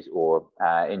injuries or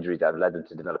injuries that have led them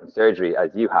to developing surgery, as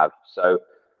you have. So,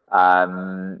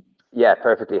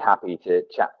 perfectly happy to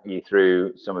chat you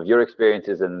through some of your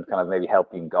experiences and kind of maybe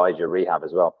help you guide your rehab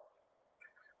as well.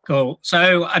 Cool.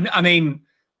 So, I mean,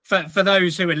 for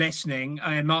those who are listening,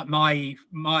 I mean,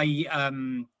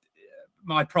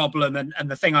 my problem and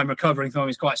the thing I'm recovering from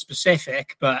is quite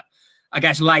specific, but I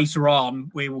guess later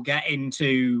on we will get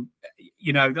into,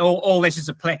 all this is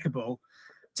applicable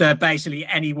to basically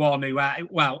anyone who,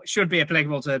 should be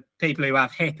applicable to people who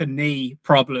have hip and knee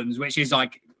problems, which is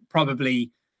like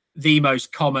probably the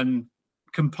most common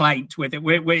complaint with it.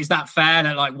 Is that fair?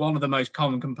 That like one of the most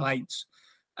common complaints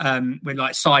with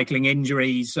like cycling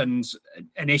injuries and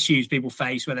issues people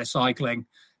face when they're cycling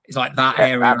is like that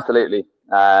area. Absolutely.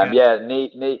 Knee,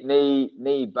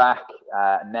 back,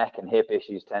 neck and hip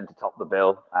issues tend to top the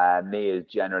bill. Knee is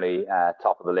generally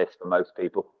top of the list for most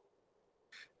people.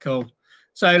 Cool.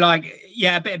 So a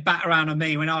bit of background on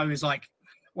me. When I was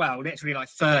literally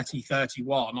 30,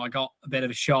 31, I got a bit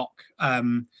of a shock.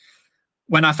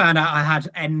 When I found out I had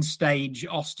end-stage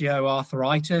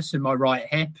osteoarthritis in my right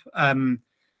hip,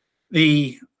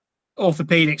 the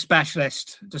orthopedic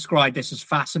specialist described this as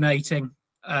fascinating,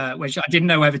 which I didn't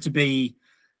know whether to be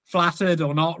flattered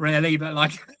or not really, but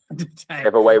they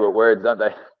have a way with words, don't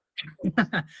they?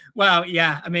 Well,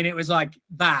 yeah, I mean, it was like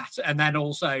that. And then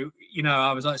also,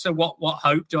 I was like, so what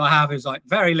hope do I have? Is like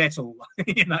very little,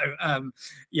 they're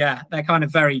kind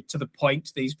of very to the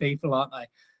point, these people, aren't they?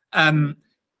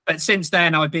 But since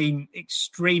then, I've been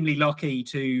extremely lucky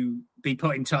to be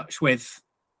put in touch with,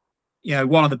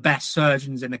 one of the best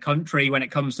surgeons in the country when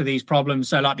it comes to these problems.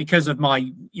 So because of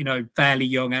my, fairly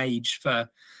young age, for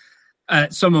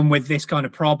someone with this kind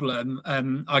of problem,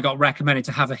 I got recommended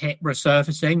to have a hip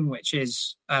resurfacing, which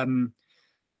is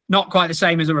not quite the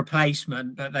same as a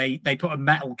replacement, but they put a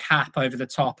metal cap over the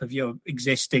top of your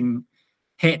existing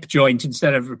hip joint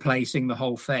instead of replacing the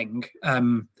whole thing.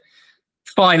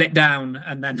 File it down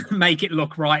and then make it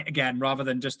look right again, rather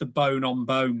than just the bone on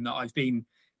bone that I've been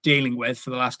dealing with for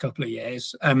the last couple of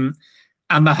years. And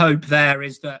the hope there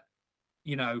is that,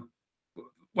 from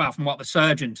what the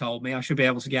surgeon told me, I should be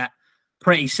able to get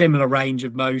pretty similar range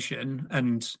of motion.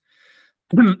 And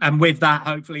with that,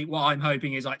 hopefully what I'm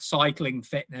hoping is like cycling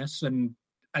fitness and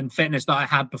fitness that I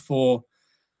had before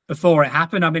it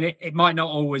happened. I mean, it might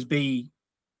not be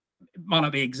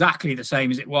exactly the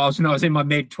same as it was when I was in my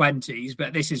mid-20s,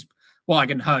 but this is what I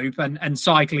can hope. And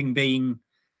cycling being,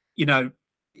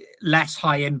 less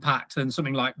high impact than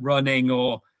something like running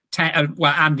or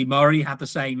Andy Murray had the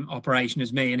same operation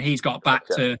as me, and he's got back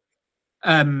to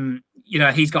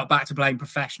playing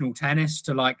professional tennis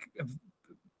to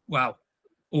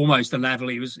almost the level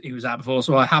he was at before.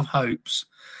 So I have hopes.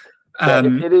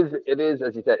 It is,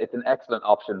 as you said, it's an excellent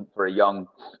option for a young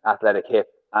athletic hip.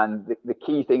 And the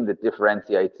key thing that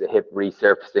differentiates a hip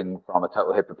resurfacing from a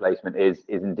total hip replacement is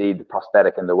indeed the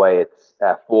prosthetic and the way it's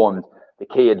formed. The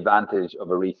key advantage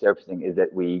of a resurfacing is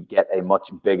that we get a much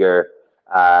bigger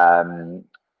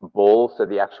ball, so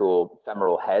the actual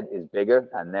femoral head is bigger,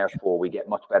 and therefore we get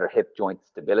much better hip joint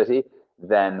stability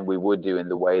than we would do in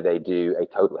the way they do a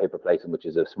total hip replacement, which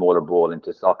is a smaller ball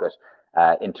into socket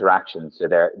interaction. So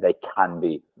they can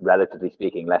be, relatively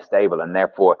speaking, less stable, and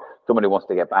therefore someone who wants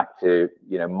to get back to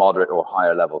moderate or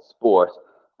higher level sport,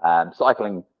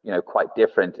 cycling quite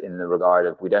different in the regard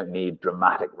of we don't need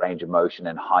dramatic range of motion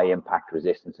and high impact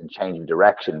resistance and change of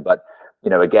direction, but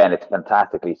again, it's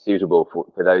fantastically suitable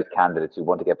for those candidates who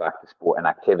want to get back to sport and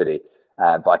activity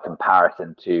by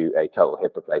comparison to a total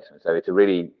hip replacement. So it's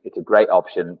a great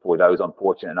option for those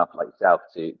unfortunate enough like yourself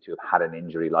to have had an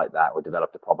injury like that or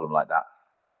developed a problem like that.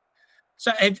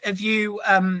 So have you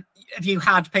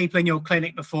had people in your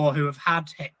clinic before who have had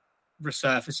hip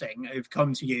resurfacing who've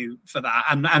come to you for that,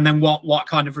 and then what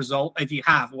kind of result, if you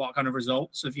have, what kind of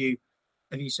results have you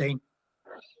seen?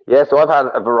 Yeah, so I've had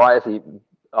a variety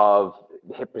of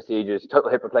hip procedures, total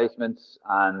hip replacements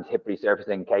and hip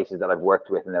resurfacing cases that I've worked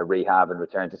with in their rehab and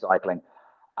return to cycling,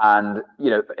 and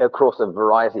across a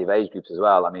variety of age groups as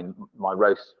well. I mean, my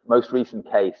most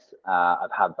recent case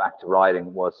I've had back to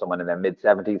riding was someone in their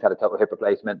mid-70s, had a total hip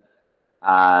replacement,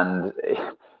 and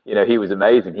he was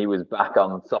amazing. He was back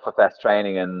on Sufferfest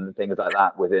training and things like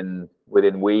that within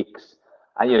weeks,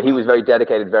 and he was very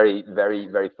dedicated, very, very,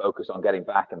 very focused on getting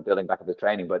back and building back up his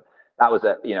training. But that was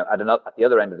at the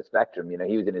other end of the spectrum.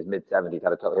 He was in his mid-70s,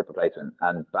 had a total hip replacement,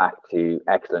 and back to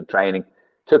excellent training.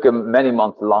 Took him many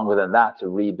months longer than that to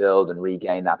rebuild and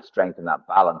regain that strength and that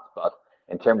balance. But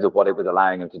in terms of what it was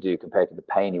allowing him to do compared to the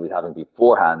pain he was having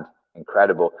beforehand,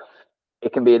 incredible.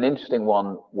 It can be an interesting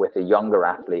one with a younger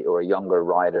athlete or a younger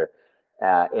rider,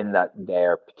 in that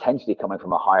they're potentially coming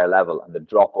from a higher level and the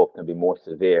drop off can be more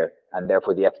severe, and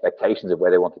therefore the expectations of where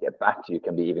they want to get back to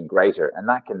can be even greater, and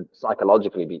that can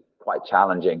psychologically be quite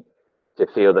challenging to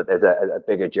feel that there's a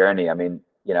bigger journey. I mean,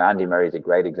 Andy Murray is a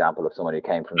great example of someone who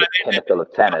came from the pinnacle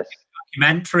of tennis.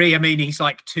 Documentary. I mean, he's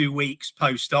like 2 weeks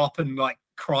post-op and like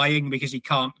crying because he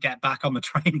can't get back on the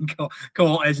training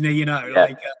court, isn't he?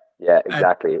 Yeah,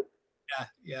 exactly.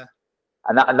 Yeah.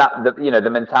 And that the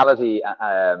mentality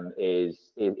is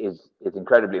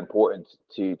incredibly important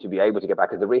to be able to get back,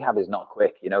 because the rehab is not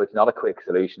quick. It's not a quick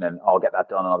solution and I'll get that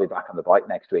done and I'll be back on the bike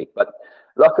next week. But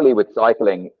luckily with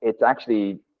cycling, it's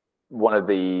actually one of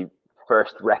the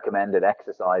first recommended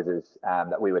exercises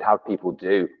that we would have people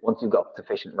do once you've got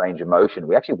sufficient range of motion.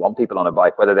 We actually want people on a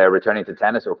bike, whether they're returning to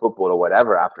tennis or football or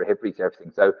whatever, after hip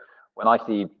resurfacing. So when I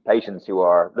see patients who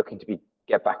are looking to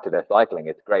get back to their cycling,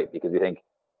 it's great, because we think,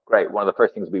 great, one of the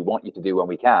first things we want you to do when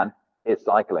we can is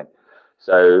cycling.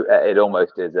 So it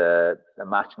almost is a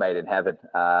match made in heaven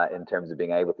in terms of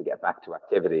being able to get back to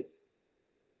activity.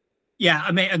 Yeah,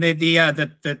 I mean, and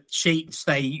the sheets,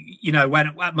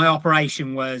 when my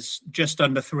operation was just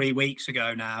under 3 weeks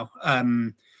ago now.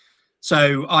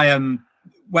 So I am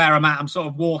where I'm at. I'm sort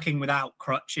of walking without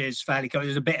crutches, fairly.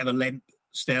 There's a bit of a limp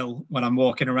still when I'm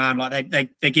walking around. Like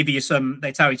they give you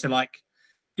they tell you to like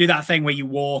do that thing where you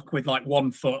walk with like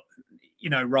one foot,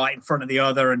 right in front of the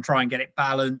other and try and get it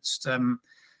balanced,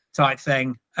 type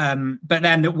thing. But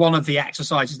then one of the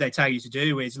exercises they tell you to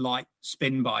do is like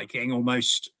spin biking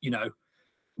almost,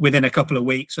 within a couple of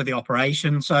weeks of the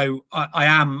operation. So I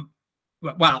am,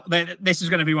 well, this is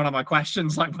going to be one of my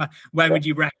questions. Like, where would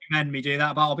you recommend me do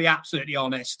that? But I'll be absolutely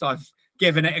honest. I've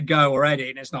given it a go already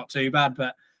and it's not too bad.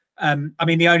 But I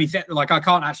mean, the only thing, like, I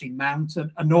can't actually mount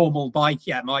a normal bike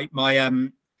yet. My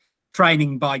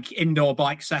training bike, indoor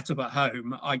bike setup at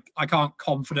home, I can't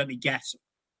confidently get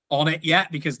on it yet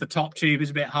because the top tube is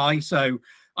a bit high. So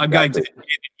I'm going to be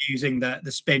using the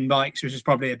spin bikes, which is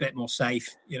probably a bit more safe,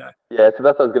 Yeah, so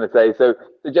that's what I was going to say. So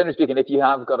generally speaking, if you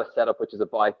have got a setup which is a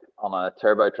bike on a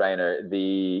turbo trainer,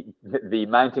 the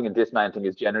mounting and dismounting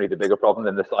is generally the bigger problem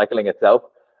than the cycling itself.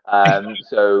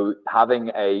 So having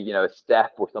a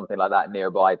step or something like that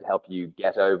nearby to help you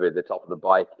get over the top of the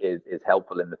bike is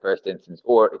helpful in the first instance.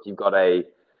 Or if you've got a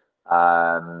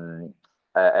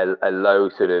low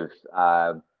sort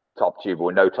of top tube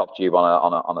or no top tube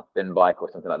on a thin bike or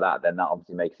something like that, then that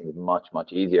obviously makes things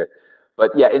much easier.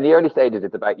 But yeah, in the early stages,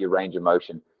 it's about your range of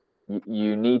motion.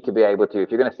 You need to be able to,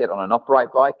 if you're going to sit on an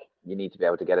upright bike, you need to be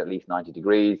able to get at least 90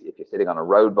 degrees. If you're sitting on a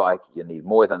road bike, you need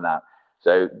more than that.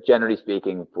 So generally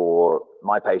speaking, for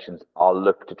my patients, I'll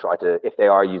look to try to, if they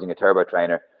are using a turbo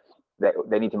trainer,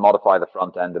 they need to modify the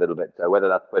front end a little bit. So whether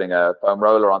that's putting a foam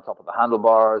roller on top of the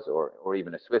handlebars or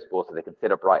even a Swiss ball, so they can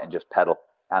sit upright and just pedal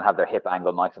and have their hip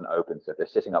angle nice and open. So if they're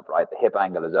sitting upright, the hip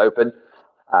angle is open.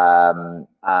 And,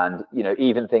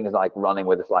 even things like running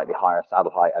with a slightly higher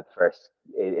saddle height at first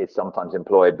is sometimes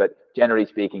employed. But generally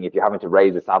speaking, if you're having to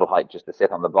raise the saddle height just to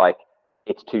sit on the bike,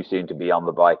 it's too soon to be on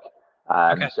the bike.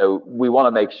 Okay. So we want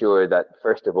to make sure that,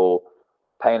 first of all,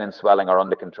 pain and swelling are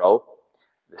under control,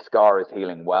 the scar is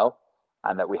healing well,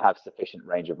 and that we have sufficient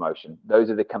range of motion. Those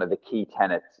are the kind of the key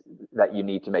tenets that you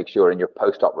need to make sure in your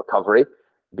post-op recovery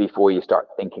before you start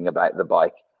thinking about the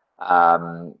bike.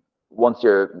 Once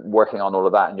you're working on all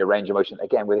of that and your range of motion,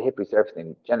 again, with a hip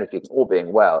resurfacing, generally speaking, all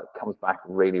being well, it comes back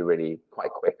really, really quite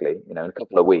quickly. In a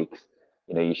couple of weeks,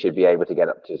 you should be able to get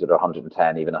up to sort of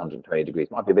 110, even 120 degrees.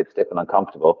 Might be a bit stiff and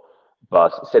uncomfortable,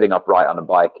 but sitting upright on a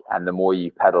bike, and the more you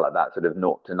pedal at that sort of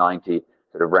 0 to 90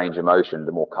 sort of range of motion,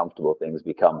 the more comfortable things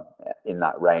become in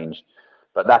that range.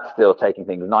 But that's still taking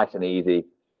things nice and easy,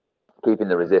 keeping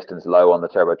the resistance low on the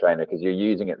turbo trainer, because you're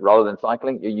using it rather than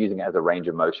cycling, you're using it as a range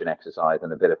of motion exercise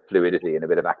and a bit of fluidity and a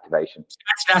bit of activation.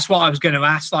 That's what I was going to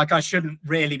ask. Like, I shouldn't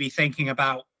really be thinking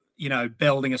about,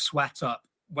 building a sweat up.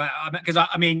 Because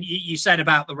you said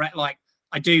about like,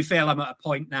 I do feel I'm at a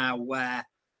point now where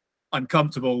I'm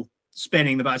comfortable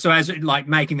spinning the bike. So as like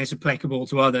making this applicable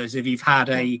to others, if you've had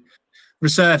a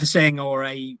resurfacing or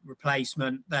a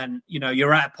replacement, then,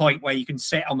 you're at a point where you can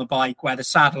sit on the bike where the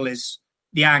saddle is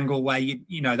the angle where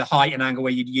the height and angle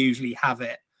where you'd usually have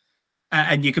it,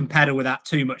 and you can pedal without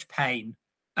too much pain.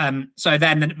 So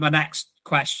then my next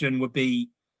question would be,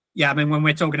 when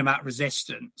we're talking about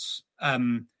resistance,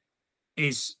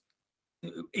 is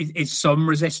some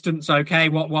resistance okay?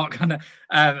 What kind of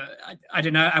I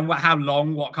don't know, and how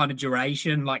long, what kind of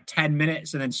duration, like 10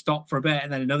 minutes and then stop for a bit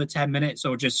and then another 10 minutes,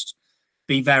 or just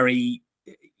be very,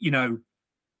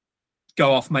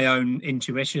 go off my own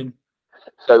intuition?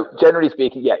 So generally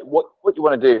speaking, what you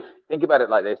want to do, think about it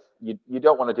like this. You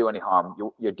don't want to do any harm.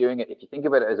 You're doing it, if you think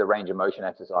about it as a range of motion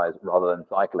exercise rather than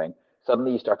cycling,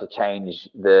 suddenly you start to change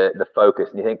the focus,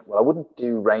 and you think, well, I wouldn't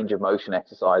do range of motion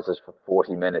exercises for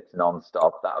 40 minutes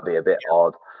non-stop. That would be a bit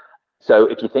odd. So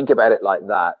if you think about it like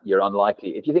that, you're unlikely.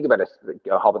 If you think about it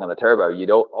hopping on the turbo, you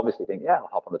don't obviously think, I'll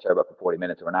hop on the turbo for 40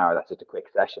 minutes or an hour. That's just a quick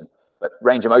session. But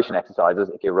range of motion exercises,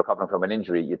 if you're recovering from an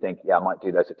injury, you think, I might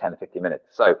do those for 10 to 15 minutes.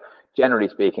 So generally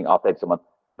speaking, I'll say to someone,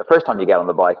 the first time you get on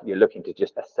the bike, you're looking to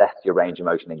just assess your range of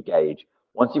motion and gauge.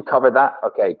 Once you've covered that,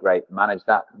 okay, great, manage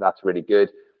that. That's really good.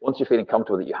 Once you're feeling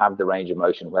comfortable that you have the range of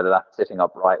motion, whether that's sitting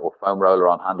upright or foam roller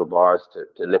on handlebars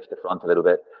to lift the front a little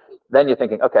bit, then you're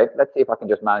thinking, okay, let's see if I can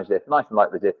just manage this nice and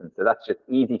light resistance. So that's just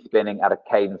easy spinning at a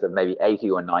cadence of maybe 80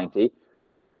 or 90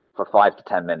 for 5 to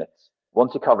 10 minutes.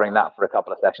 Once you're covering that for a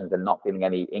couple of sessions and not feeling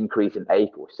any increase in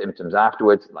ache or symptoms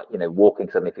afterwards, like, walking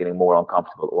suddenly feeling more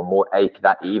uncomfortable, or more ache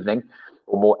that evening,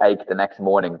 or more ache the next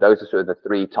morning, those are sort of the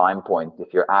 3 time points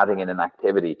if you're adding in an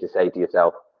activity to say to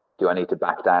yourself, do I need to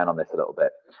back down on this a little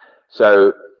bit?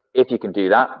 So if you can do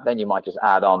that, then you might just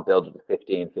add on, build it to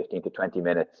 15 to 20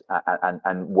 minutes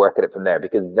and work at it from there.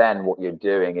 Because then what you're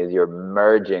doing is you're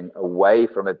merging away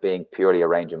from it being purely a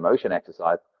range of motion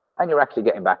exercise, and you're actually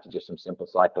getting back to just some simple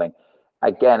cycling.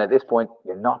 Again, at this point,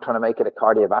 you're not trying to make it a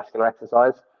cardiovascular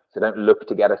exercise. So don't look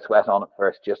to get a sweat on at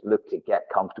first, just look to get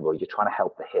comfortable. You're trying to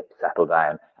help the hip settle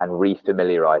down and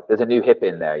re-familiarize. There's a new hip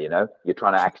in there, You're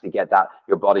trying to actually get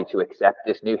your body to accept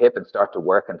this new hip and start to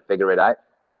work and figure it out.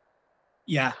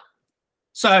 Yeah.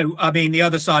 So, the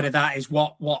other side of that is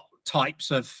what types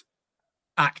of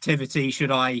activity should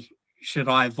I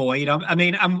avoid?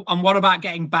 And what about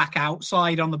getting back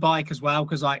outside on the bike as well?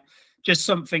 Because just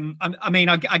something,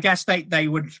 I guess they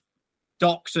would,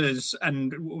 doctors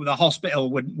and the hospital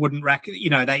wouldn't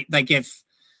they give,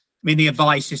 the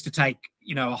advice is to take,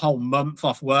 a whole month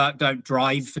off work, don't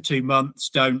drive for 2 months,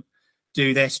 don't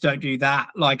do this, don't do that.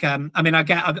 I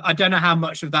don't know how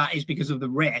much of that is because of the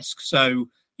risk. So,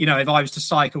 if I was to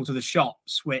cycle to the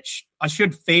shops, which I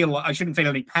shouldn't feel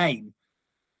any pain,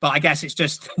 but I guess it's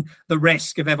just the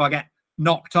risk of if I get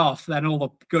knocked off, then all the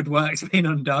good work's been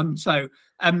undone. So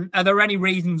are there any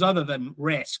reasons other than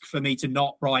risk for me to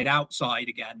not ride outside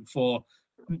again for,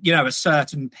 a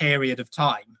certain period of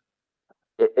time?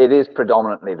 It is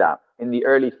predominantly that. In the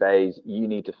early phase, you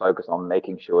need to focus on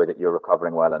making sure that you're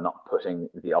recovering well and not putting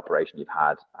the operation you've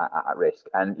had at risk.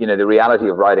 And, the reality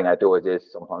of riding outdoors is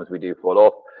sometimes we do fall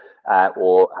off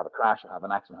or have a crash or have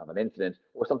an accident, have an incident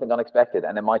or something unexpected.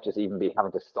 And it might just even be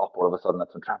having to stop all of a sudden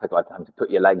at some traffic light, having to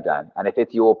put your leg down. And if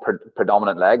it's your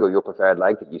predominant leg or your preferred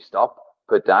leg that you stop,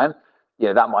 put down,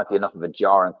 that might be enough of a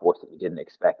jarring force that you didn't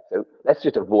expect. So let's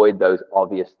just avoid those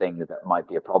obvious things that might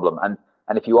be a problem. And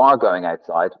if you are going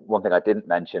outside, one thing I didn't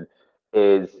mention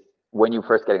is when you're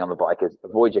first getting on the bike is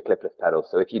avoid your clipless pedals.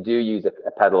 So if you do use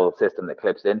a pedal system that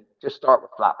clips in, just start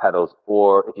with flat pedals.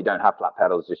 Or if you don't have flat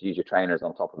pedals, just use your trainers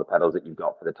on top of the pedals that you've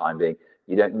got for the time being.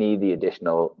 You don't need the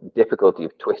additional difficulty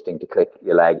of twisting to click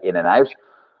your leg in and out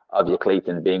of your cleat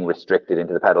and being restricted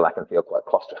into the pedal. That can feel quite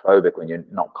claustrophobic when you're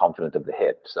not confident of the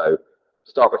hip. So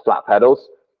start with flat pedals.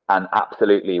 And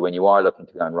absolutely, when you are looking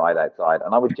to go and ride outside,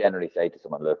 and I would generally say to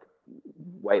someone, look,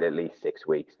 wait at least 6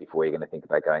 weeks before you're going to think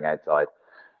about going outside.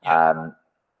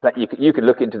 But you can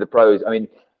look into the pros. I mean,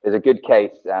 there's a good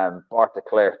case, Bart de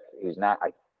Klerk, who's now,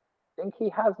 I think he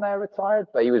has now retired,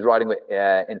 but he was riding with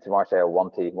Intermarché or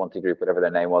Wanty Group, whatever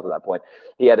their name was at that point.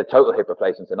 He had a total hip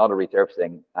replacement, so not a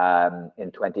resurfacing,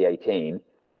 in 2018.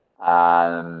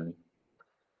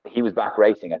 He was back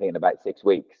racing, I think, in about 6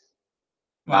 weeks.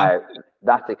 Wow. Now,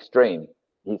 that's extreme.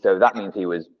 So that means he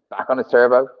was back on his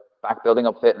servo, back building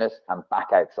up fitness, and back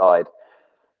outside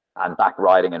and back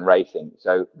riding and racing.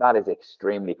 So that is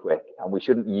extremely quick, and we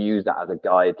shouldn't use that as a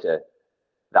guide to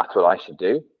that's what I should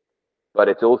do. But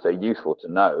it's also useful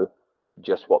to know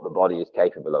just what the body is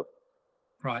capable of.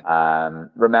 Right.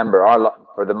 Remember,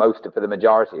 for the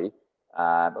majority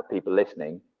of people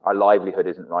listening, our livelihood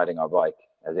isn't riding our bike,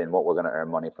 as in what we're going to earn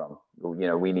money from. You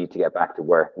know, we need to get back to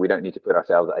work. We don't need to put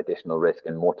ourselves at additional risk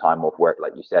and more time off work.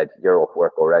 Like you said, you're off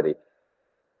work already.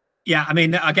 Yeah, I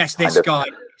mean, I guess this guy,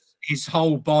 his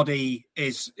whole body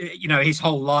is, you know, his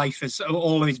whole life is,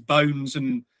 all of his bones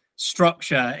and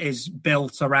structure is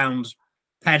built around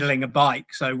pedaling a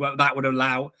bike. So that would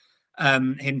allow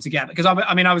him to get, because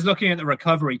I mean, I was looking at the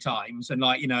recovery times, and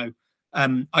like, you know,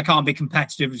 I can't be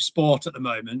competitive with sport at the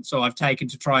moment. So I've taken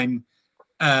to trying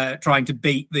to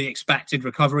beat the expected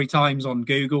recovery times on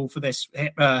Google for this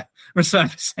hip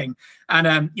resurfacing.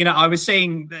 And, you know, I was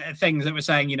seeing things that were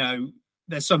saying, you know,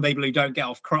 there's some people who don't get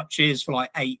off crutches for like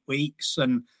 8 weeks.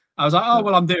 And I was like, oh,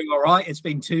 well, I'm doing all right. It's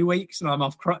been 2 weeks and I'm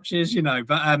off crutches, you know,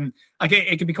 but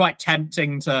it can be quite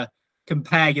tempting to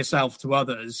compare yourself to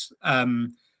others.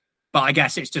 But I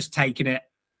guess it's just taking it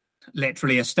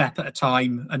literally a step at a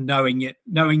time and knowing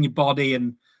your body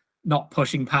and not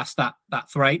pushing past that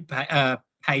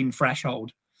pain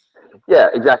threshold. Yeah,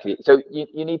 exactly. So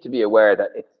you need to be aware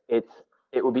that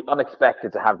it will be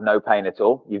unexpected to have no pain at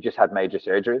all. You've just had major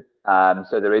surgery.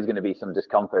 So there is going to be some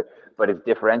discomfort, but it's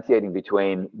differentiating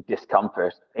between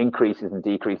discomfort, increases and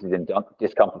decreases in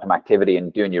discomfort from activity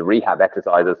and doing your rehab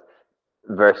exercises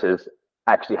versus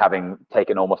actually having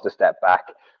taken almost a step back,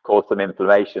 caused some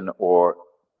inflammation, or,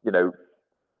 you know,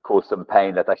 cause some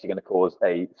pain that's actually going to cause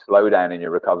a slowdown in your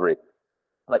recovery.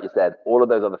 Like you said, all of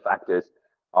those other factors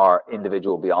are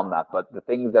individual beyond that, but the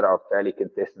things that are fairly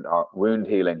consistent are wound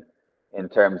healing in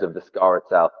terms of the scar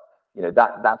itself. You know,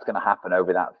 that's going to happen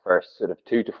over that first sort of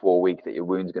 2 to 4 weeks that your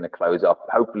wound's going to close up.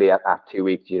 Hopefully after 2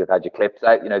 weeks you'd have had your clips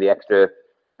out, you know, the extra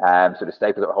sort of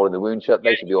staples that are holding the wound shut.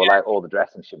 They should be all out, all the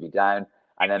dressing should be down.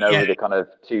 And then over the kind of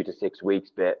 2 to 6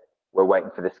 weeks bit, we're waiting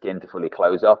for the skin to fully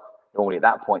close up. Normally at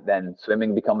that point, then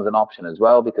swimming becomes an option as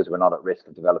well, because we're not at risk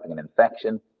of developing an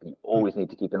infection. You always need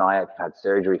to keep an eye out if you've had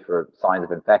surgery for signs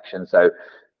of infection. So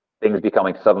things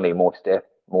becoming suddenly more stiff,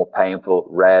 more painful,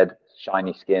 red,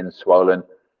 shiny skin, swollen,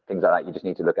 things like that, you just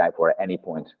need to look out for at any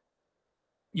point.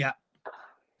 Yeah.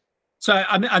 So,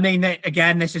 I mean,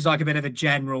 again, this is like a bit of a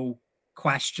general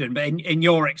question, but in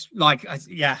your, I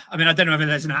mean, I don't know whether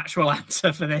there's an actual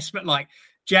answer for this, but like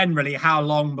generally, how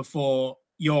long before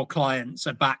your clients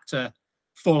are back to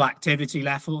full activity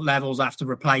levels after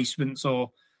replacements or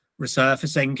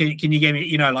resurfacing? Can you give me,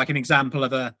 you know, like an example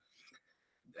of a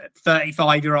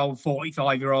 35-year-old,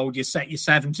 45-year-old, your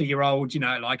 70-year-old, you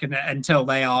know, like until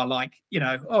they are like, you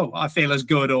know, oh, I feel as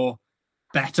good or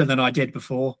better than I did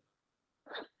before?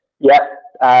 Yeah.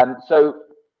 So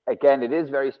again, it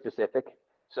is very specific.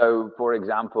 So for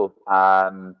example,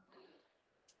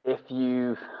 if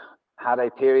you've had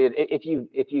a period, if you've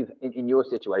in your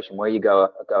situation where you go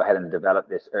ahead and develop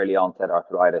this early onset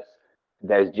arthritis,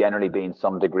 there's generally been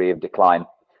some degree of decline,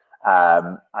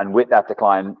 and with that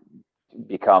decline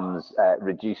becomes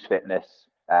reduced fitness,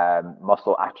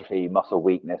 muscle atrophy, muscle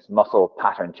weakness, muscle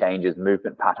pattern changes,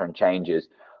 movement pattern changes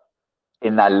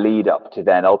in that lead up to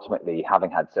then ultimately having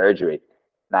had surgery.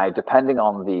 Now, depending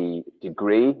on the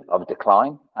degree of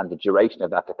decline and the duration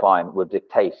of that decline will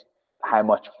dictate how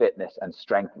much fitness and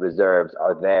strength reserves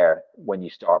are there when you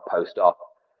start post-op.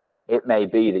 It may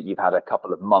be that you've had a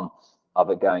couple of months of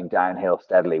it going downhill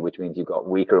steadily, which means you've got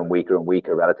weaker and weaker and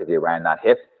weaker relatively around that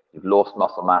hip. You've lost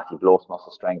muscle mass, you've lost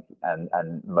muscle strength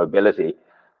and mobility,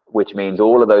 which means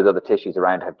all of those other tissues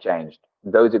around have changed.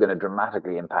 Those are going to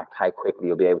dramatically impact how quickly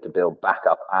you'll be able to build back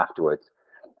up afterwards.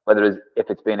 If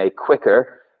it's been a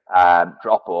quicker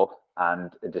drop-off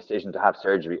and a decision to have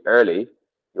surgery early,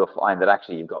 you'll find that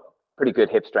actually you've got pretty good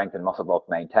hip strength and muscle bulk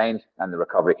maintained, and the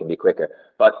recovery can be quicker.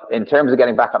 But in terms of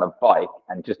getting back on a bike,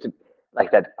 and just to, like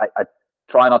I said, I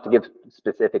try not to give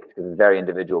specifics because it's very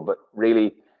individual, but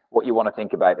really what you want to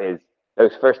think about is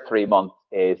those first 3 months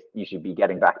is you should be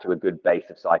getting back to a good base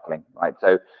of cycling, right?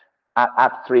 So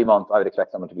At 3 months, I would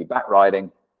expect someone to be back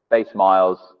riding, base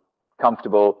miles,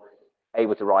 comfortable,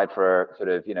 able to ride for sort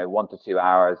of 1 to 2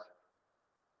 hours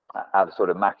at a sort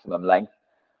of maximum length.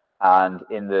 And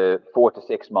in the 4 to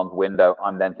 6 month window,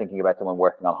 I'm then thinking about someone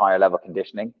working on higher level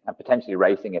conditioning and potentially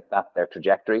racing if that's their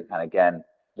trajectory. And again,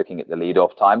 looking at the lead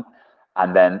off time.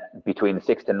 And then between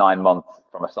 6 to 9 months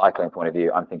from a cycling point of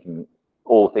view, I'm thinking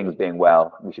all things being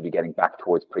well, we should be getting back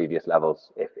towards previous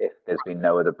levels if there's been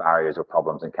no other barriers or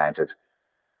problems encountered.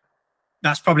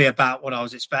 That's probably about what I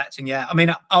was expecting. Yeah. I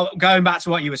mean, going back to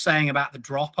what you were saying about the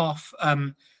drop off,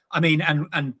 I mean,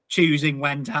 and choosing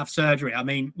when to have surgery. I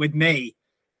mean, with me,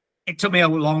 it took me a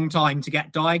long time to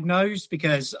get diagnosed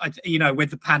because,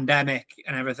 with the pandemic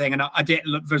and everything, and I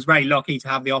was very lucky to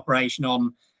have the operation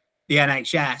on the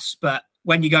NHS. But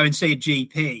when you go and see a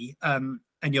GP and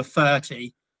you're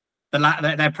 30,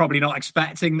 they're probably not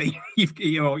expecting that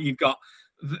you've got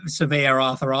severe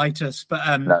arthritis.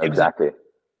 But no, exactly.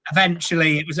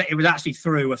 Eventually, it was actually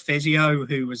through a physio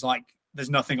who was like, "There's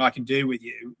nothing I can do with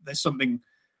you. There's something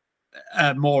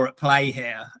more at play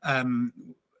here."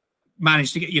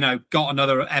 Managed to get, got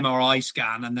another MRI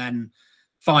scan, and then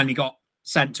finally got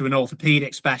sent to an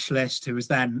orthopedic specialist who was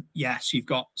then, yes, you've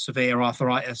got severe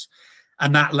arthritis,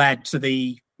 and that led to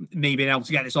me being able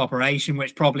to get this operation,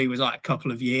 which probably was like a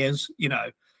couple of years.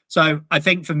 So I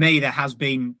think for me there has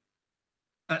been.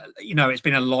 It's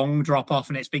been a long drop off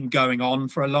and it's been going on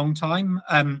for a long time.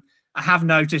 I have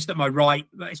noticed that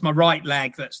it's my right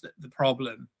leg that's the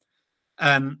problem.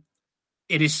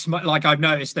 It is like I've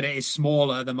noticed that it is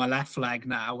smaller than my left leg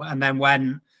now. And then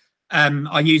when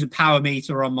I use a power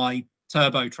meter on my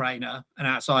turbo trainer and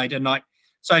outside, and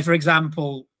so for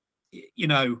example,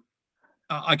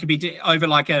 I could be over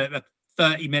like a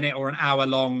 30-minute or an hour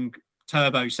long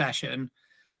turbo session.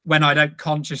 When I don't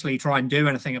consciously try and do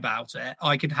anything about it,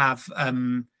 I could have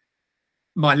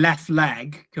my left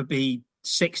leg could be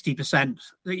 60%,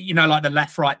 like the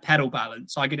left-right pedal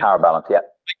balance. I could power balance, yeah.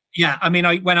 Yeah, I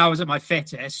mean, when I was at my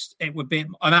fittest, it would be,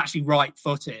 I'm actually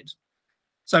right-footed.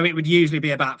 So it would usually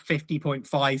be about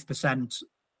 50.5%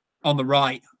 on the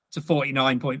right to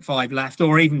 49.5 left,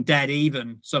 or even dead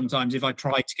even sometimes if I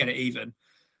tried to get it even.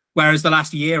 Whereas the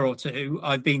last year or two,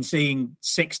 I've been seeing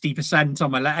 60%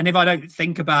 on my left. And if I don't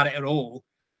think about it at all,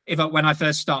 when I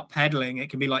first start pedaling, it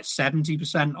can be like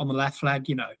 70% on the left leg,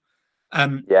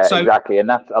 Exactly. And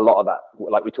that's a lot of that,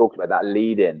 like we talked about, that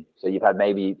lead in. So you've had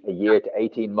maybe a year to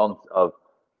 18 months of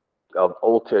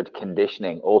altered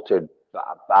conditioning, altered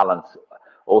balance,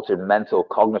 altered mental,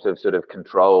 cognitive sort of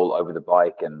control over the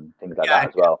bike and things like that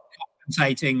as well.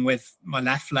 Compensating with my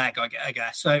left leg, I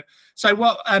guess. So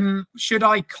what should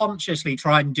I consciously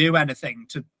try and do anything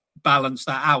to balance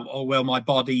that out, or will my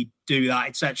body do that,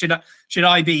 etc.? Should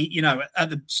I be, at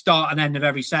the start and end of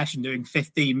every session doing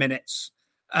 15 minutes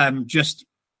just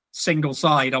single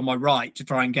side on my right to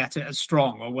try and get it as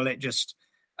strong, or will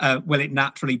it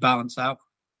naturally balance out?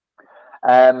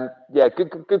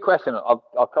 Good question.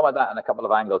 I'll come at that in a couple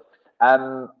of angles.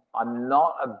 I'm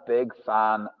not a big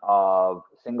fan of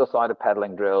single-sided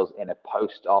pedaling drills in a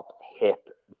post-op hip.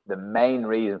 The main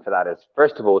reason for that is,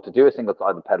 first of all, to do a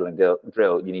single-sided pedaling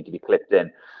drill, you need to be clipped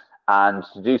in. And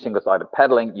to do single-sided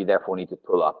pedaling, you therefore need to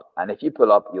pull up. And if you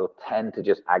pull up, you'll tend to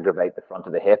just aggravate the front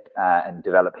of the hip and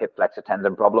develop hip flexor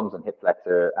tendon problems and hip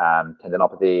flexor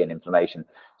tendinopathy and inflammation.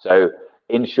 So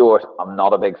in short, I'm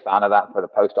not a big fan of that for the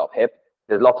post-op hip.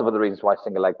 There's lots of other reasons why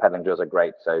single-leg pedaling drills are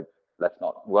great. So we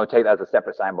won't take that as a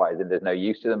separate soundbite, as in there's no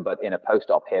use to them, but in a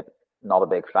post-op hip, not a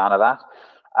big fan of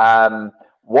that.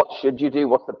 What should you do?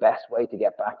 What's the best way to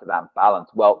get back to that balance?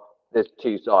 Well, there's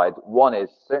two sides. One is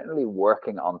certainly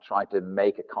working on trying to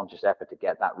make a conscious effort to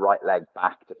get that right leg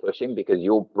back to pushing, because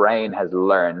your brain has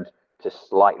learned to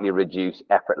slightly reduce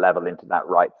effort level into that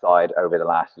right side over the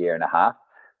last year and a half.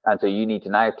 And so you need to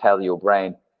now tell your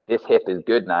brain, this hip is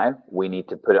good now. We need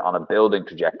to put it on a building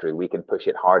trajectory. We can push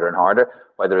it harder and harder.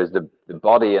 Whereas the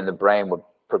body and the brain were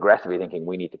progressively thinking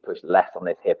we need to push less on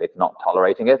this hip. It's not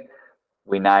tolerating it.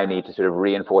 We now need to sort of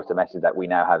reinforce the message that we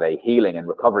now have a healing and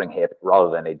recovering hip rather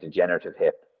than a degenerative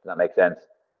hip. Does that make sense?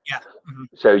 Yeah. Mm-hmm.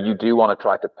 So you do want to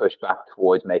try to push back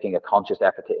towards making a conscious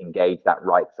effort to engage that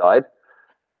right side.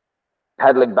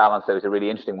 Pedaling balance, though, is a really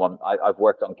interesting one. I've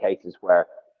worked on cases where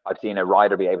I've seen a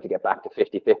rider be able to get back to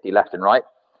 50-50 left and right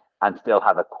and still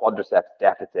have a quadriceps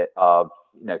deficit of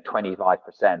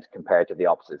 25% compared to the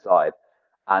opposite side.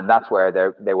 And that's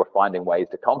where they were finding ways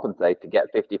to compensate to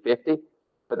get 50-50,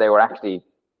 but they were actually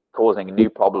causing a new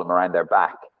problem around their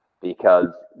back because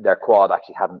their quad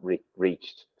actually hadn't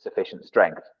reached sufficient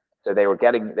strength. So they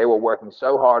were working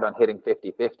so hard on hitting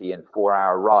 50-50 in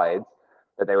 4-hour rides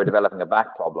that they were developing a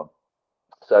back problem.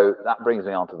 So that brings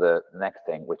me on to the next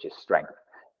thing, which is strength.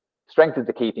 Strength is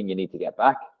the key thing you need to get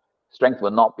back. Strength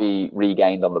will not be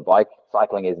regained on the bike.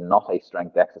 Cycling is not a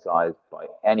strength exercise by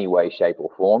any way, shape, or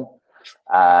form.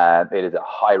 It is a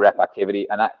high rep activity,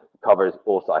 and that covers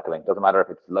all cycling. Doesn't matter if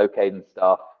it's low cadence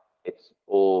stuff, it's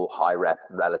all high rep,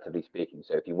 relatively speaking.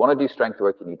 So if you want to do strength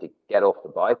work, you need to get off the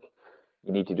bike.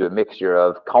 You need to do a mixture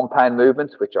of compound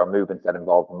movements, which are movements that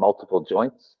involve multiple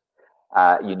joints.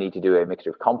 You need to do a mixture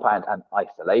of compound and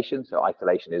isolation. So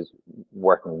isolation is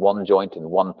working one joint in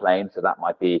one plane. So that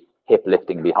might be hip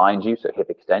lifting behind you, so hip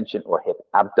extension, or hip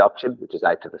abduction, which is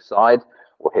out to the side,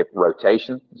 or hip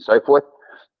rotation, and so forth.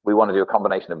 We want to do a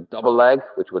combination of double leg,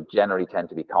 which would generally tend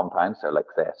to be compound, so like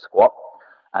say a squat,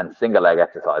 and single leg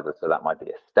exercises. So that might be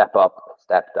a step up, a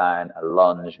step down, a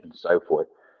lunge, and so forth.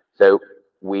 So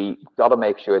we got to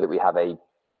make sure that we have a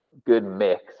good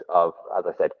mix of, as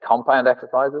I said, compound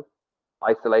exercises,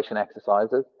 isolation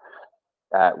exercises,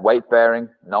 weight bearing,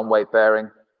 non-weight bearing,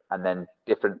 and then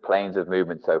different planes of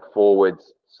movement. So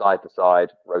forwards, side to side,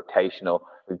 rotational.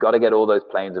 We've got to get all those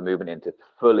planes of movement into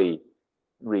fully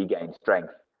regain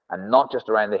strength, and not just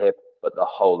around the hip, but the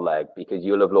whole leg, because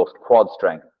you'll have lost quad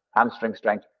strength, hamstring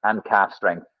strength, and calf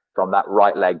strength from that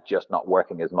right leg just not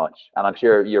working as much. And I'm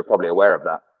sure you're probably aware of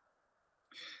that.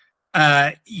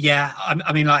 Yeah,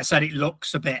 I mean, like I said, it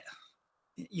looks a bit.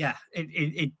 Yeah,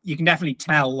 it you can definitely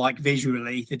tell, like,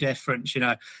 visually, the difference, you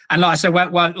know. And like I said, when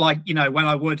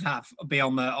I would be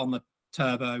on the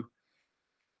turbo,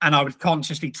 and I would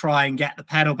consciously try and get the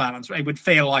pedal balance, it would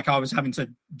feel like I was having to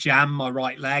jam my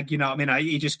right leg. You know what I mean?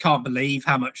 You just can't believe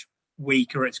how much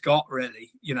weaker it's got,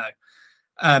 really. You know.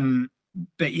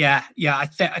 But yeah, I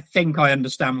think I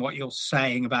understand what you're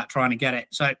saying about trying to get it.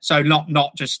 So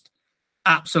not just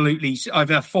absolutely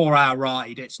over a 4-hour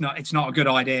ride. It's not a good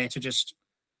idea to just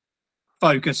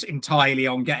focus entirely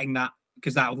on getting that,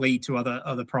 because that will lead to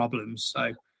other problems.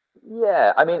 So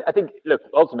yeah, I mean, I think, look,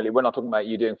 ultimately we're not talking about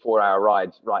you doing 4-hour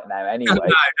rides right now anyway.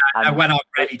 No, when I'm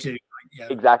ready to. Yeah.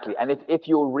 Exactly. And if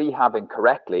you're rehabbing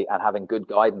correctly and having good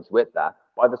guidance with that,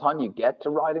 by the time you get to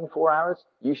riding 4 hours,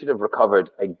 you should have recovered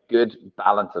a good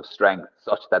balance of strength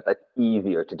such that that's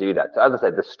easier to do that. So as I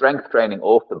said, the strength training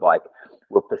off the bike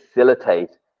will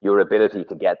facilitate your ability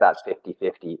to get that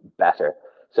 50-50 better.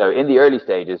 So in the early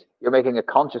stages, you're making a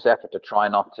conscious effort to try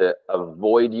not to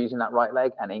avoid using that right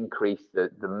leg and increase the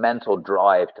mental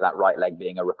drive to that right leg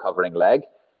being a recovering leg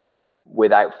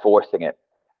without forcing it.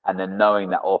 And then knowing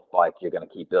that off bike, you're going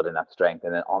to keep building that strength.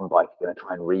 And then on bike, you're going to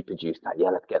try and reproduce that.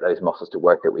 Yeah, let's get those muscles to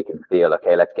work that we can feel.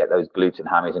 Okay, let's get those glutes and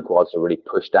hammies and quads to really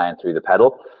push down through the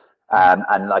pedal.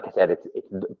 And like I said, it's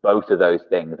both of those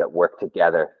things that work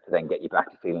together to then get you back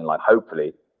to feeling like, hopefully,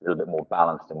 a little bit more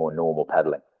balanced and more normal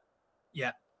pedaling.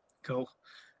 Yeah, cool.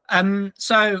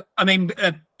 So, I mean,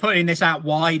 putting this out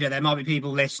wider, there might be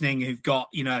people listening who've got,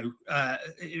 who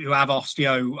have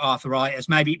osteoarthritis.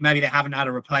 Maybe they haven't had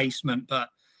a replacement, but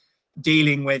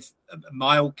dealing with a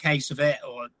mild case of it,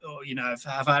 or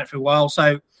have had it for a while.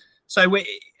 So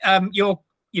how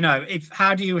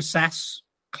do you assess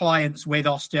clients with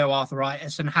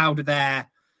osteoarthritis, and how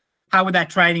would their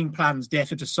training plans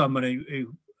differ to someone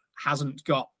who hasn't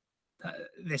got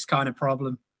this kind of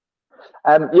problem?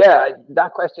 Yeah,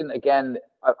 that question, again,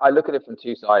 I look at it from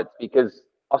two sides, because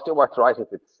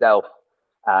osteoarthritis itself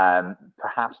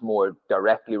perhaps more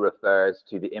directly refers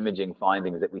to the imaging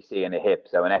findings that we see in a hip.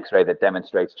 So an x-ray that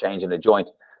demonstrates change in a joint,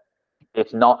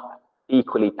 it's not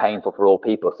equally painful for all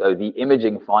people. So the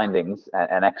imaging findings,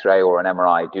 an x-ray or an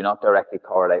MRI, do not directly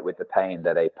correlate with the pain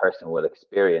that a person will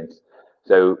experience.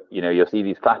 So, you'll see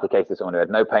these classic cases, someone who had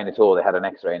no pain at all, they had an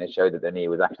x-ray and it showed that their knee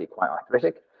was actually quite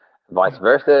arthritic. Vice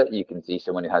versa, you can see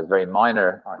someone who has very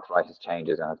minor arthritis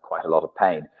changes and has quite a lot of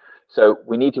pain. So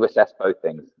we need to assess both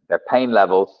things, their pain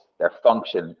levels, their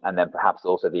function, and then perhaps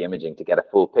also the imaging to get a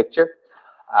full picture.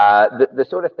 The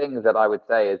sort of things that I would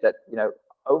say is that,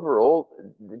 overall,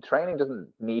 the training doesn't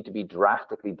need to be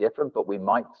drastically different, but we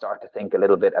might start to think a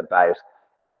little bit about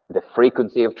the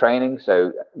frequency of training.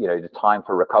 So, the time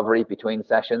for recovery between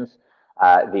sessions,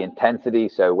 the intensity.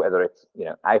 So whether it's,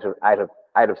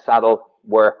 out of saddle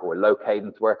work or low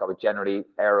cadence work, I would generally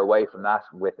err away from that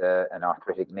with an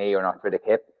arthritic knee or an arthritic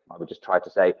hip. I would just try to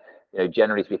say,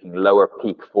 generally speaking, lower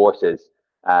peak forces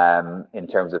in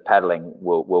terms of pedaling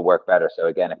will work better. So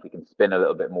again, if we can spin a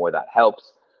little bit more, that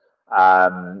helps.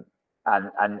 And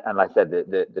like I said,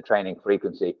 the training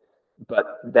frequency.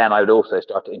 But then I would also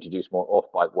start to introduce more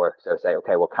off-bike work. So say,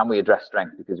 okay, well, can we address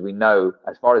strength? Because we know,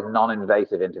 as far as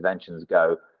non-invasive interventions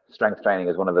go, strength training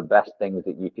is one of the best things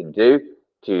that you can do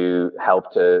to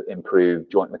help to improve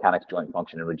joint mechanics, joint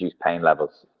function, and reduce pain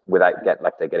levels without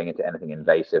getting into anything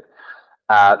invasive.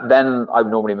 Then I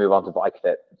would normally move on to bike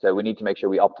fit. So we need to make sure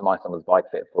we optimize someone's bike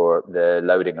fit for the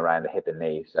loading around the hip and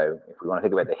knee. So if we want to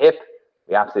think about the hip,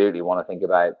 we absolutely want to think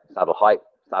about saddle height,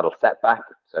 saddle setback.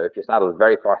 So if your saddle is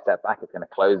very far set back, it's going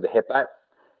to close the hip out.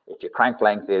 If your crank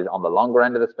length is on the longer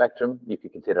end of the spectrum, you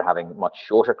could consider having much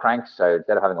shorter cranks. So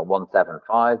instead of having a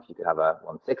 175, you could have a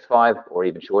 165 or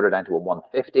even shorter down to a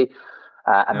 150.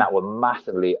 And that will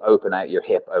massively open out your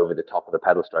hip over the top of the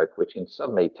pedal stroke, which can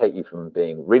suddenly take you from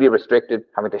being really restricted,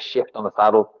 having to shift on the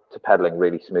saddle, to pedaling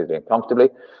really smoothly and comfortably.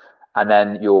 And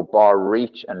then your bar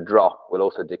reach and drop will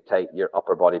also dictate your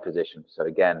upper body position. So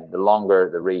again, the longer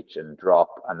the reach and drop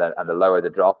and the lower the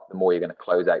drop, the more you're going to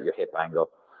close out your hip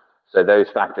angle. So those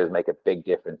factors make a big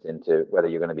difference into whether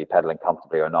you're going to be pedaling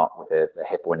comfortably or not with a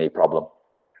hip or knee problem.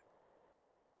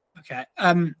 Okay.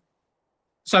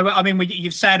 So, I mean,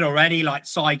 you've said already, like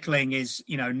cycling is,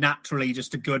 naturally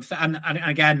just a good thing. And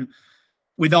again,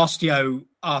 with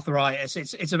osteoarthritis,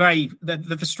 it's a very,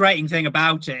 the frustrating thing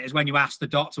about it is when you ask the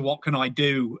doctor, what can I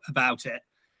do about it?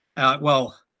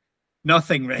 Well,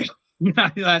 nothing really.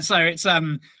 So it's,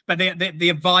 but the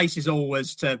advice is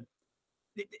always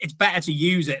it's better to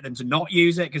use it than to not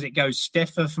use it because it goes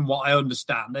stiffer from what I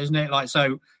understand, isn't it? Like,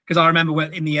 so, because I remember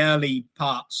in the early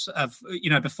parts of,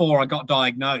 before I got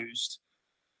diagnosed,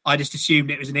 I just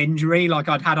assumed it was an injury. Like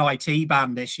I'd had IT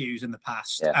band issues in the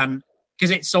past. Yeah. And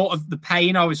because it's sort of the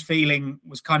pain I was feeling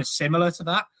was kind of similar to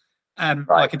that, right.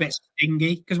 Like a bit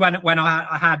stingy. Because when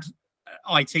I had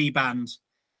IT band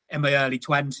in my early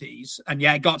 20s, and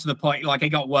yeah, it got to the point, like it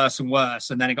got worse and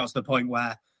worse. And then it got to the point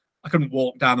where I couldn't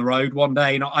walk down the road one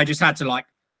day. And I just had to like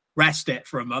rest it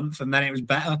for a month and then it was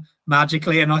better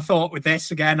magically. And I thought with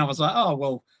this again, I was like, oh,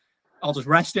 well, I'll just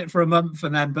rest it for a month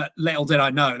and then, but little did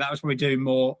I know that was probably doing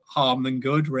more harm than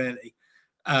good, really.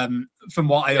 From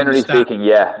what I generally understand. Speaking,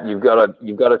 yeah, you've got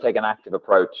to take an active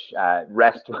approach.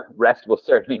 Rest will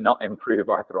certainly not improve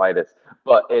arthritis,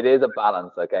 but it is a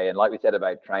balance, okay. And like we said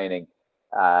about training,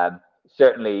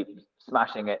 certainly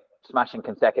smashing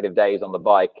consecutive days on the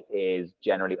bike is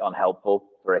generally unhelpful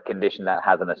for a condition that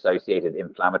has an associated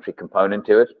inflammatory component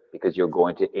to it, because you're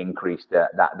going to increase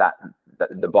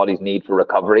the body's need for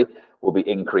recovery will be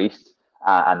increased,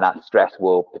 and that stress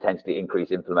will potentially increase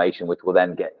inflammation, which will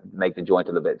then make the joint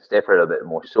a little bit stiffer, a little bit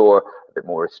more sore, a bit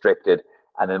more restricted.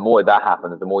 And the more that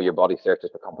happens, the more your body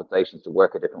searches for compensations to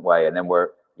work a different way, and then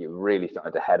you're really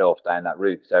starting to head off down that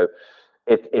route. So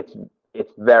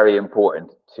it's very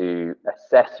important to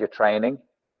assess your training,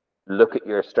 look at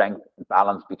your strength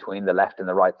balance between the left and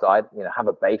the right side, have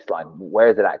a baseline. Where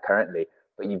is it at currently?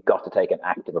 But you've got to take an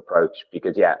active approach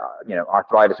because,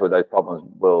 arthritis or those problems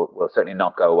will certainly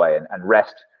not go away. And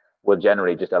rest will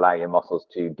generally just allow your muscles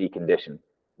to decondition,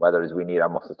 whereas we need our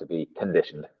muscles to be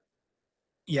conditioned.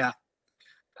 Yeah.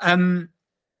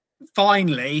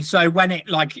 Finally, so when it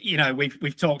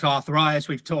we've talked arthritis,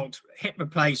 we've talked hip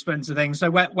replacements and things.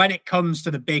 So when it comes to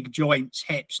the big joints,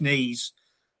 hips, knees,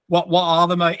 what are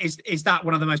the most? Is that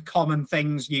one of the most common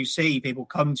things you see people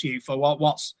come to you for?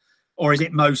 Or is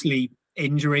it mostly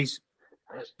injuries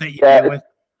that you deal with?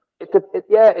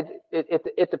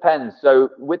 It depends. So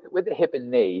with the hip and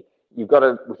knee, you've got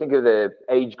to think of the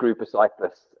age group of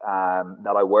cyclists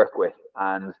that I work with,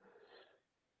 and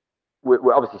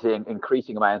we're obviously seeing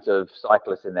increasing amounts of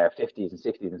cyclists in their 50s and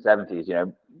 60s and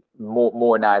 70s,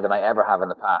 more now than I ever have in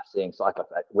the past, seeing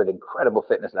cyclists with incredible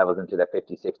fitness levels into their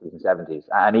 50s, 60s and 70s,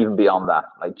 and even beyond that.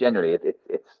 Like generally,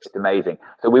 it's amazing.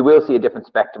 So we will see a different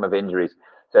spectrum of injuries.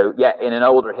 So yeah, in an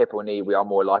older hip or knee, we are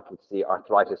more likely to see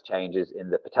arthritis changes in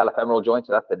the patellofemoral joint,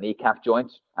 so that's the kneecap joint,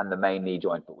 and the main knee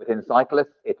joint. But within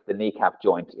cyclists, it's the kneecap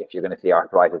joint, if you're going to see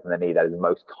arthritis in the knee, that is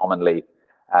most commonly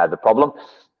the problem.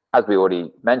 As we already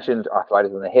mentioned,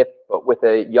 arthritis in the hip, but with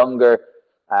a younger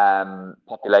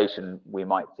population, we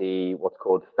might see what's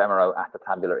called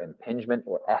femoroacetabular impingement,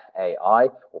 or FAI,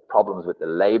 or problems with the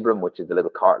labrum, which is the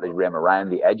little cartilage rim around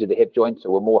the edge of the hip joint.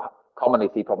 So we'll more commonly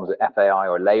see problems with FAI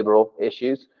or labral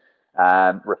issues,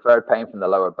 referred pain from the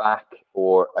lower back,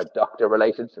 or adductor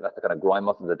related. So that's the kind of groin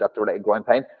muscles, adductor related groin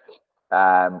pain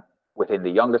within the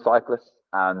younger cyclists.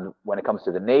 And when it comes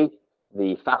to the knee,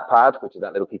 the fat pad, which is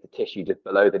that little piece of tissue just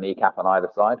below the kneecap on either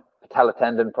side, patellar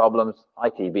tendon problems,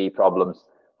 ITB problems,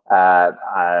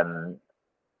 and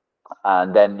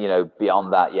then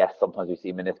beyond that, yes, sometimes we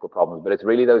see meniscal problems, but it's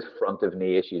really those front of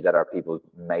knee issues that are people's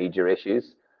major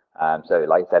issues. So,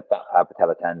 like I said, fat pad,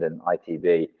 patellar tendon,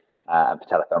 ITB, and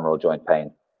patellofemoral joint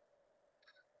pain.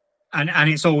 And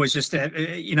it's always just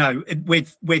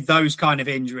with those kind of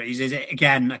injuries, is it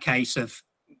again a case of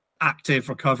active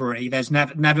recovery? There's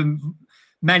never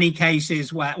many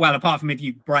cases where, well, apart from if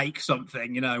you break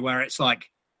something, where it's like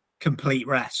complete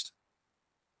rest.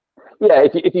 Yeah,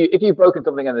 if you've broken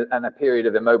something and a period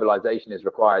of immobilization is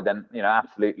required, then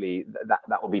absolutely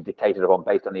that will be dictated upon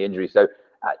based on the injury. So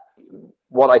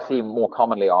what I see more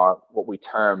commonly are what we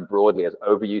term broadly as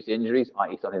overuse injuries,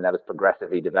 i.e. something that has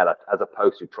progressively developed, as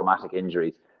opposed to traumatic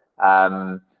injuries.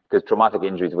 Because traumatic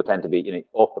injuries will tend to be,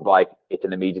 off the bike, it's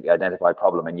an immediately identified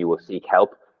problem and you will seek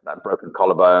help, like broken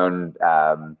collarbone,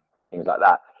 things like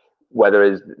that.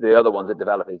 Whereas the other ones that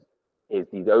develop is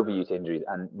these overuse injuries.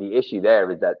 And the issue there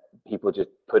is that people just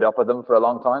put up with them for a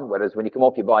long time. Whereas when you come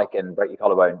off your bike and break your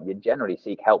collarbone, you generally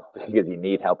seek help because you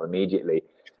need help immediately.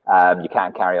 You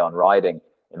can't carry on riding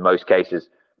in most cases.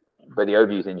 But the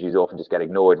overuse injuries often just get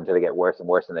ignored until they get worse and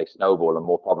worse and they snowball and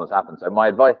more problems happen. So my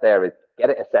advice there is get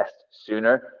it assessed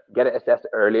sooner, get it assessed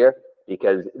earlier,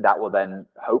 because that will then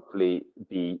hopefully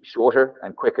be shorter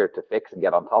and quicker to fix and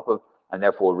get on top of, and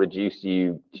therefore reduce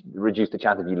the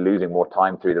chance of you losing more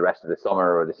time through the rest of the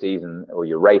summer or the season or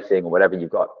your racing or whatever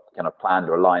you've got kind of planned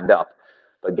or lined up.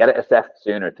 But get it assessed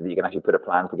sooner so that you can actually put a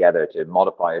plan together to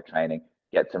modify your training,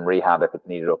 get some rehab if it's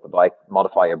needed off the bike,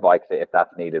 modify your bike fit if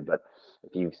that's needed. But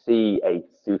if you see a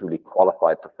suitably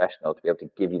qualified professional to be able to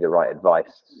give you the right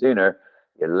advice sooner,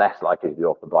 you're less likely to be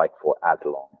off the bike for as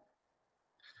long.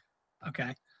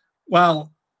 Okay.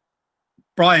 Well,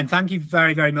 Brian, thank you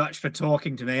very, very much for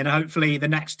talking to me. And hopefully the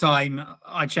next time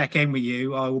I check in with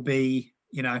you, I will be,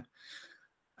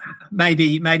 maybe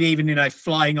even,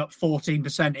 flying up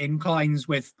 14% inclines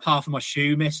with half of my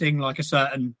shoe missing, like a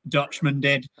certain Dutchman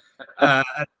did at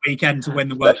the weekend to win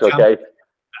the World Cup.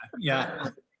 Yeah.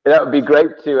 That would be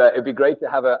great to. It'd be great to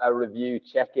have a review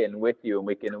check-in with you,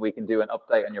 and we can do an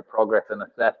update on your progress and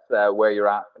assess where you're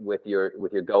at with your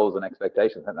goals and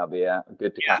expectations. I think that'd be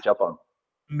good to catch up on.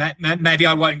 Maybe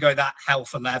I won't go that hell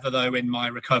for leather though in my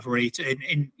recovery,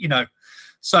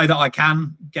 so that I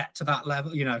can get to that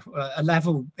level. A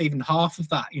level even half of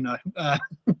that.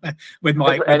 With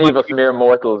my any of us mere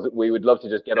mortals, we would love to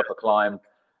just get up a climb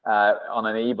on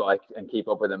an e-bike and keep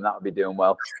up with them. That would be doing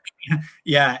well.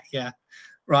 Yeah.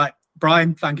 Right,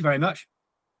 Brian, thank you very much.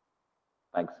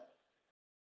 Thanks.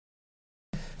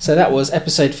 So that was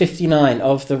episode 59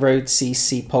 of the Road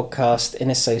CC podcast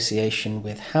in association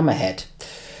with Hammerhead.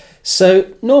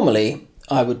 So normally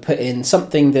I would put in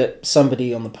something that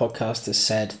somebody on the podcast has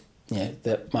said,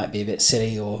 that might be a bit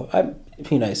silly or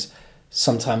who knows,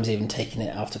 sometimes even taking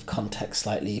it out of context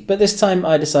slightly. But this time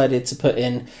I decided to put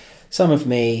in some of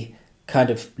me kind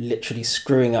of literally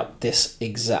screwing up this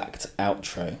exact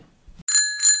outro.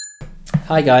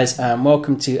 Hi guys, and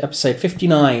welcome to episode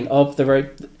 59 of the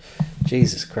Road...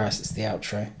 Jesus Christ, it's the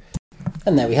outro.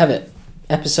 And there we have it.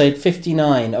 Episode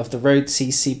 59 of the Road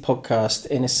CC podcast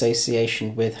in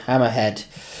association with Hammerhead.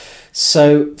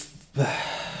 So...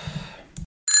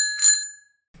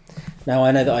 Now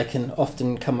I know that I can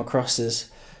often come across as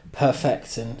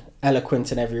perfect and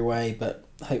eloquent in every way, but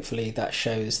hopefully that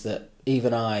shows that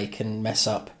even I can mess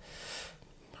up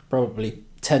probably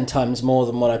 10 times more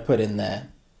than what I put in there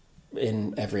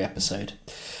in every episode.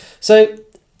 So,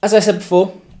 as I said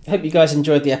before, I hope you guys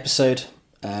enjoyed the episode.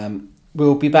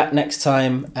 We'll be back next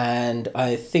time, and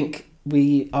I think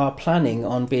we are planning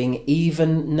on being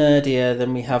even nerdier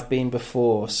than we have been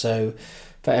before. So,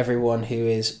 for everyone who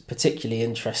is particularly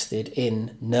interested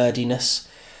in nerdiness,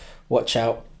 watch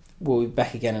out. We'll be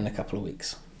back again in a couple of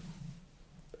weeks.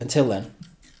 Until then,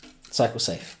 cycle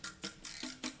safe.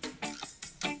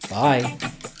 Bye.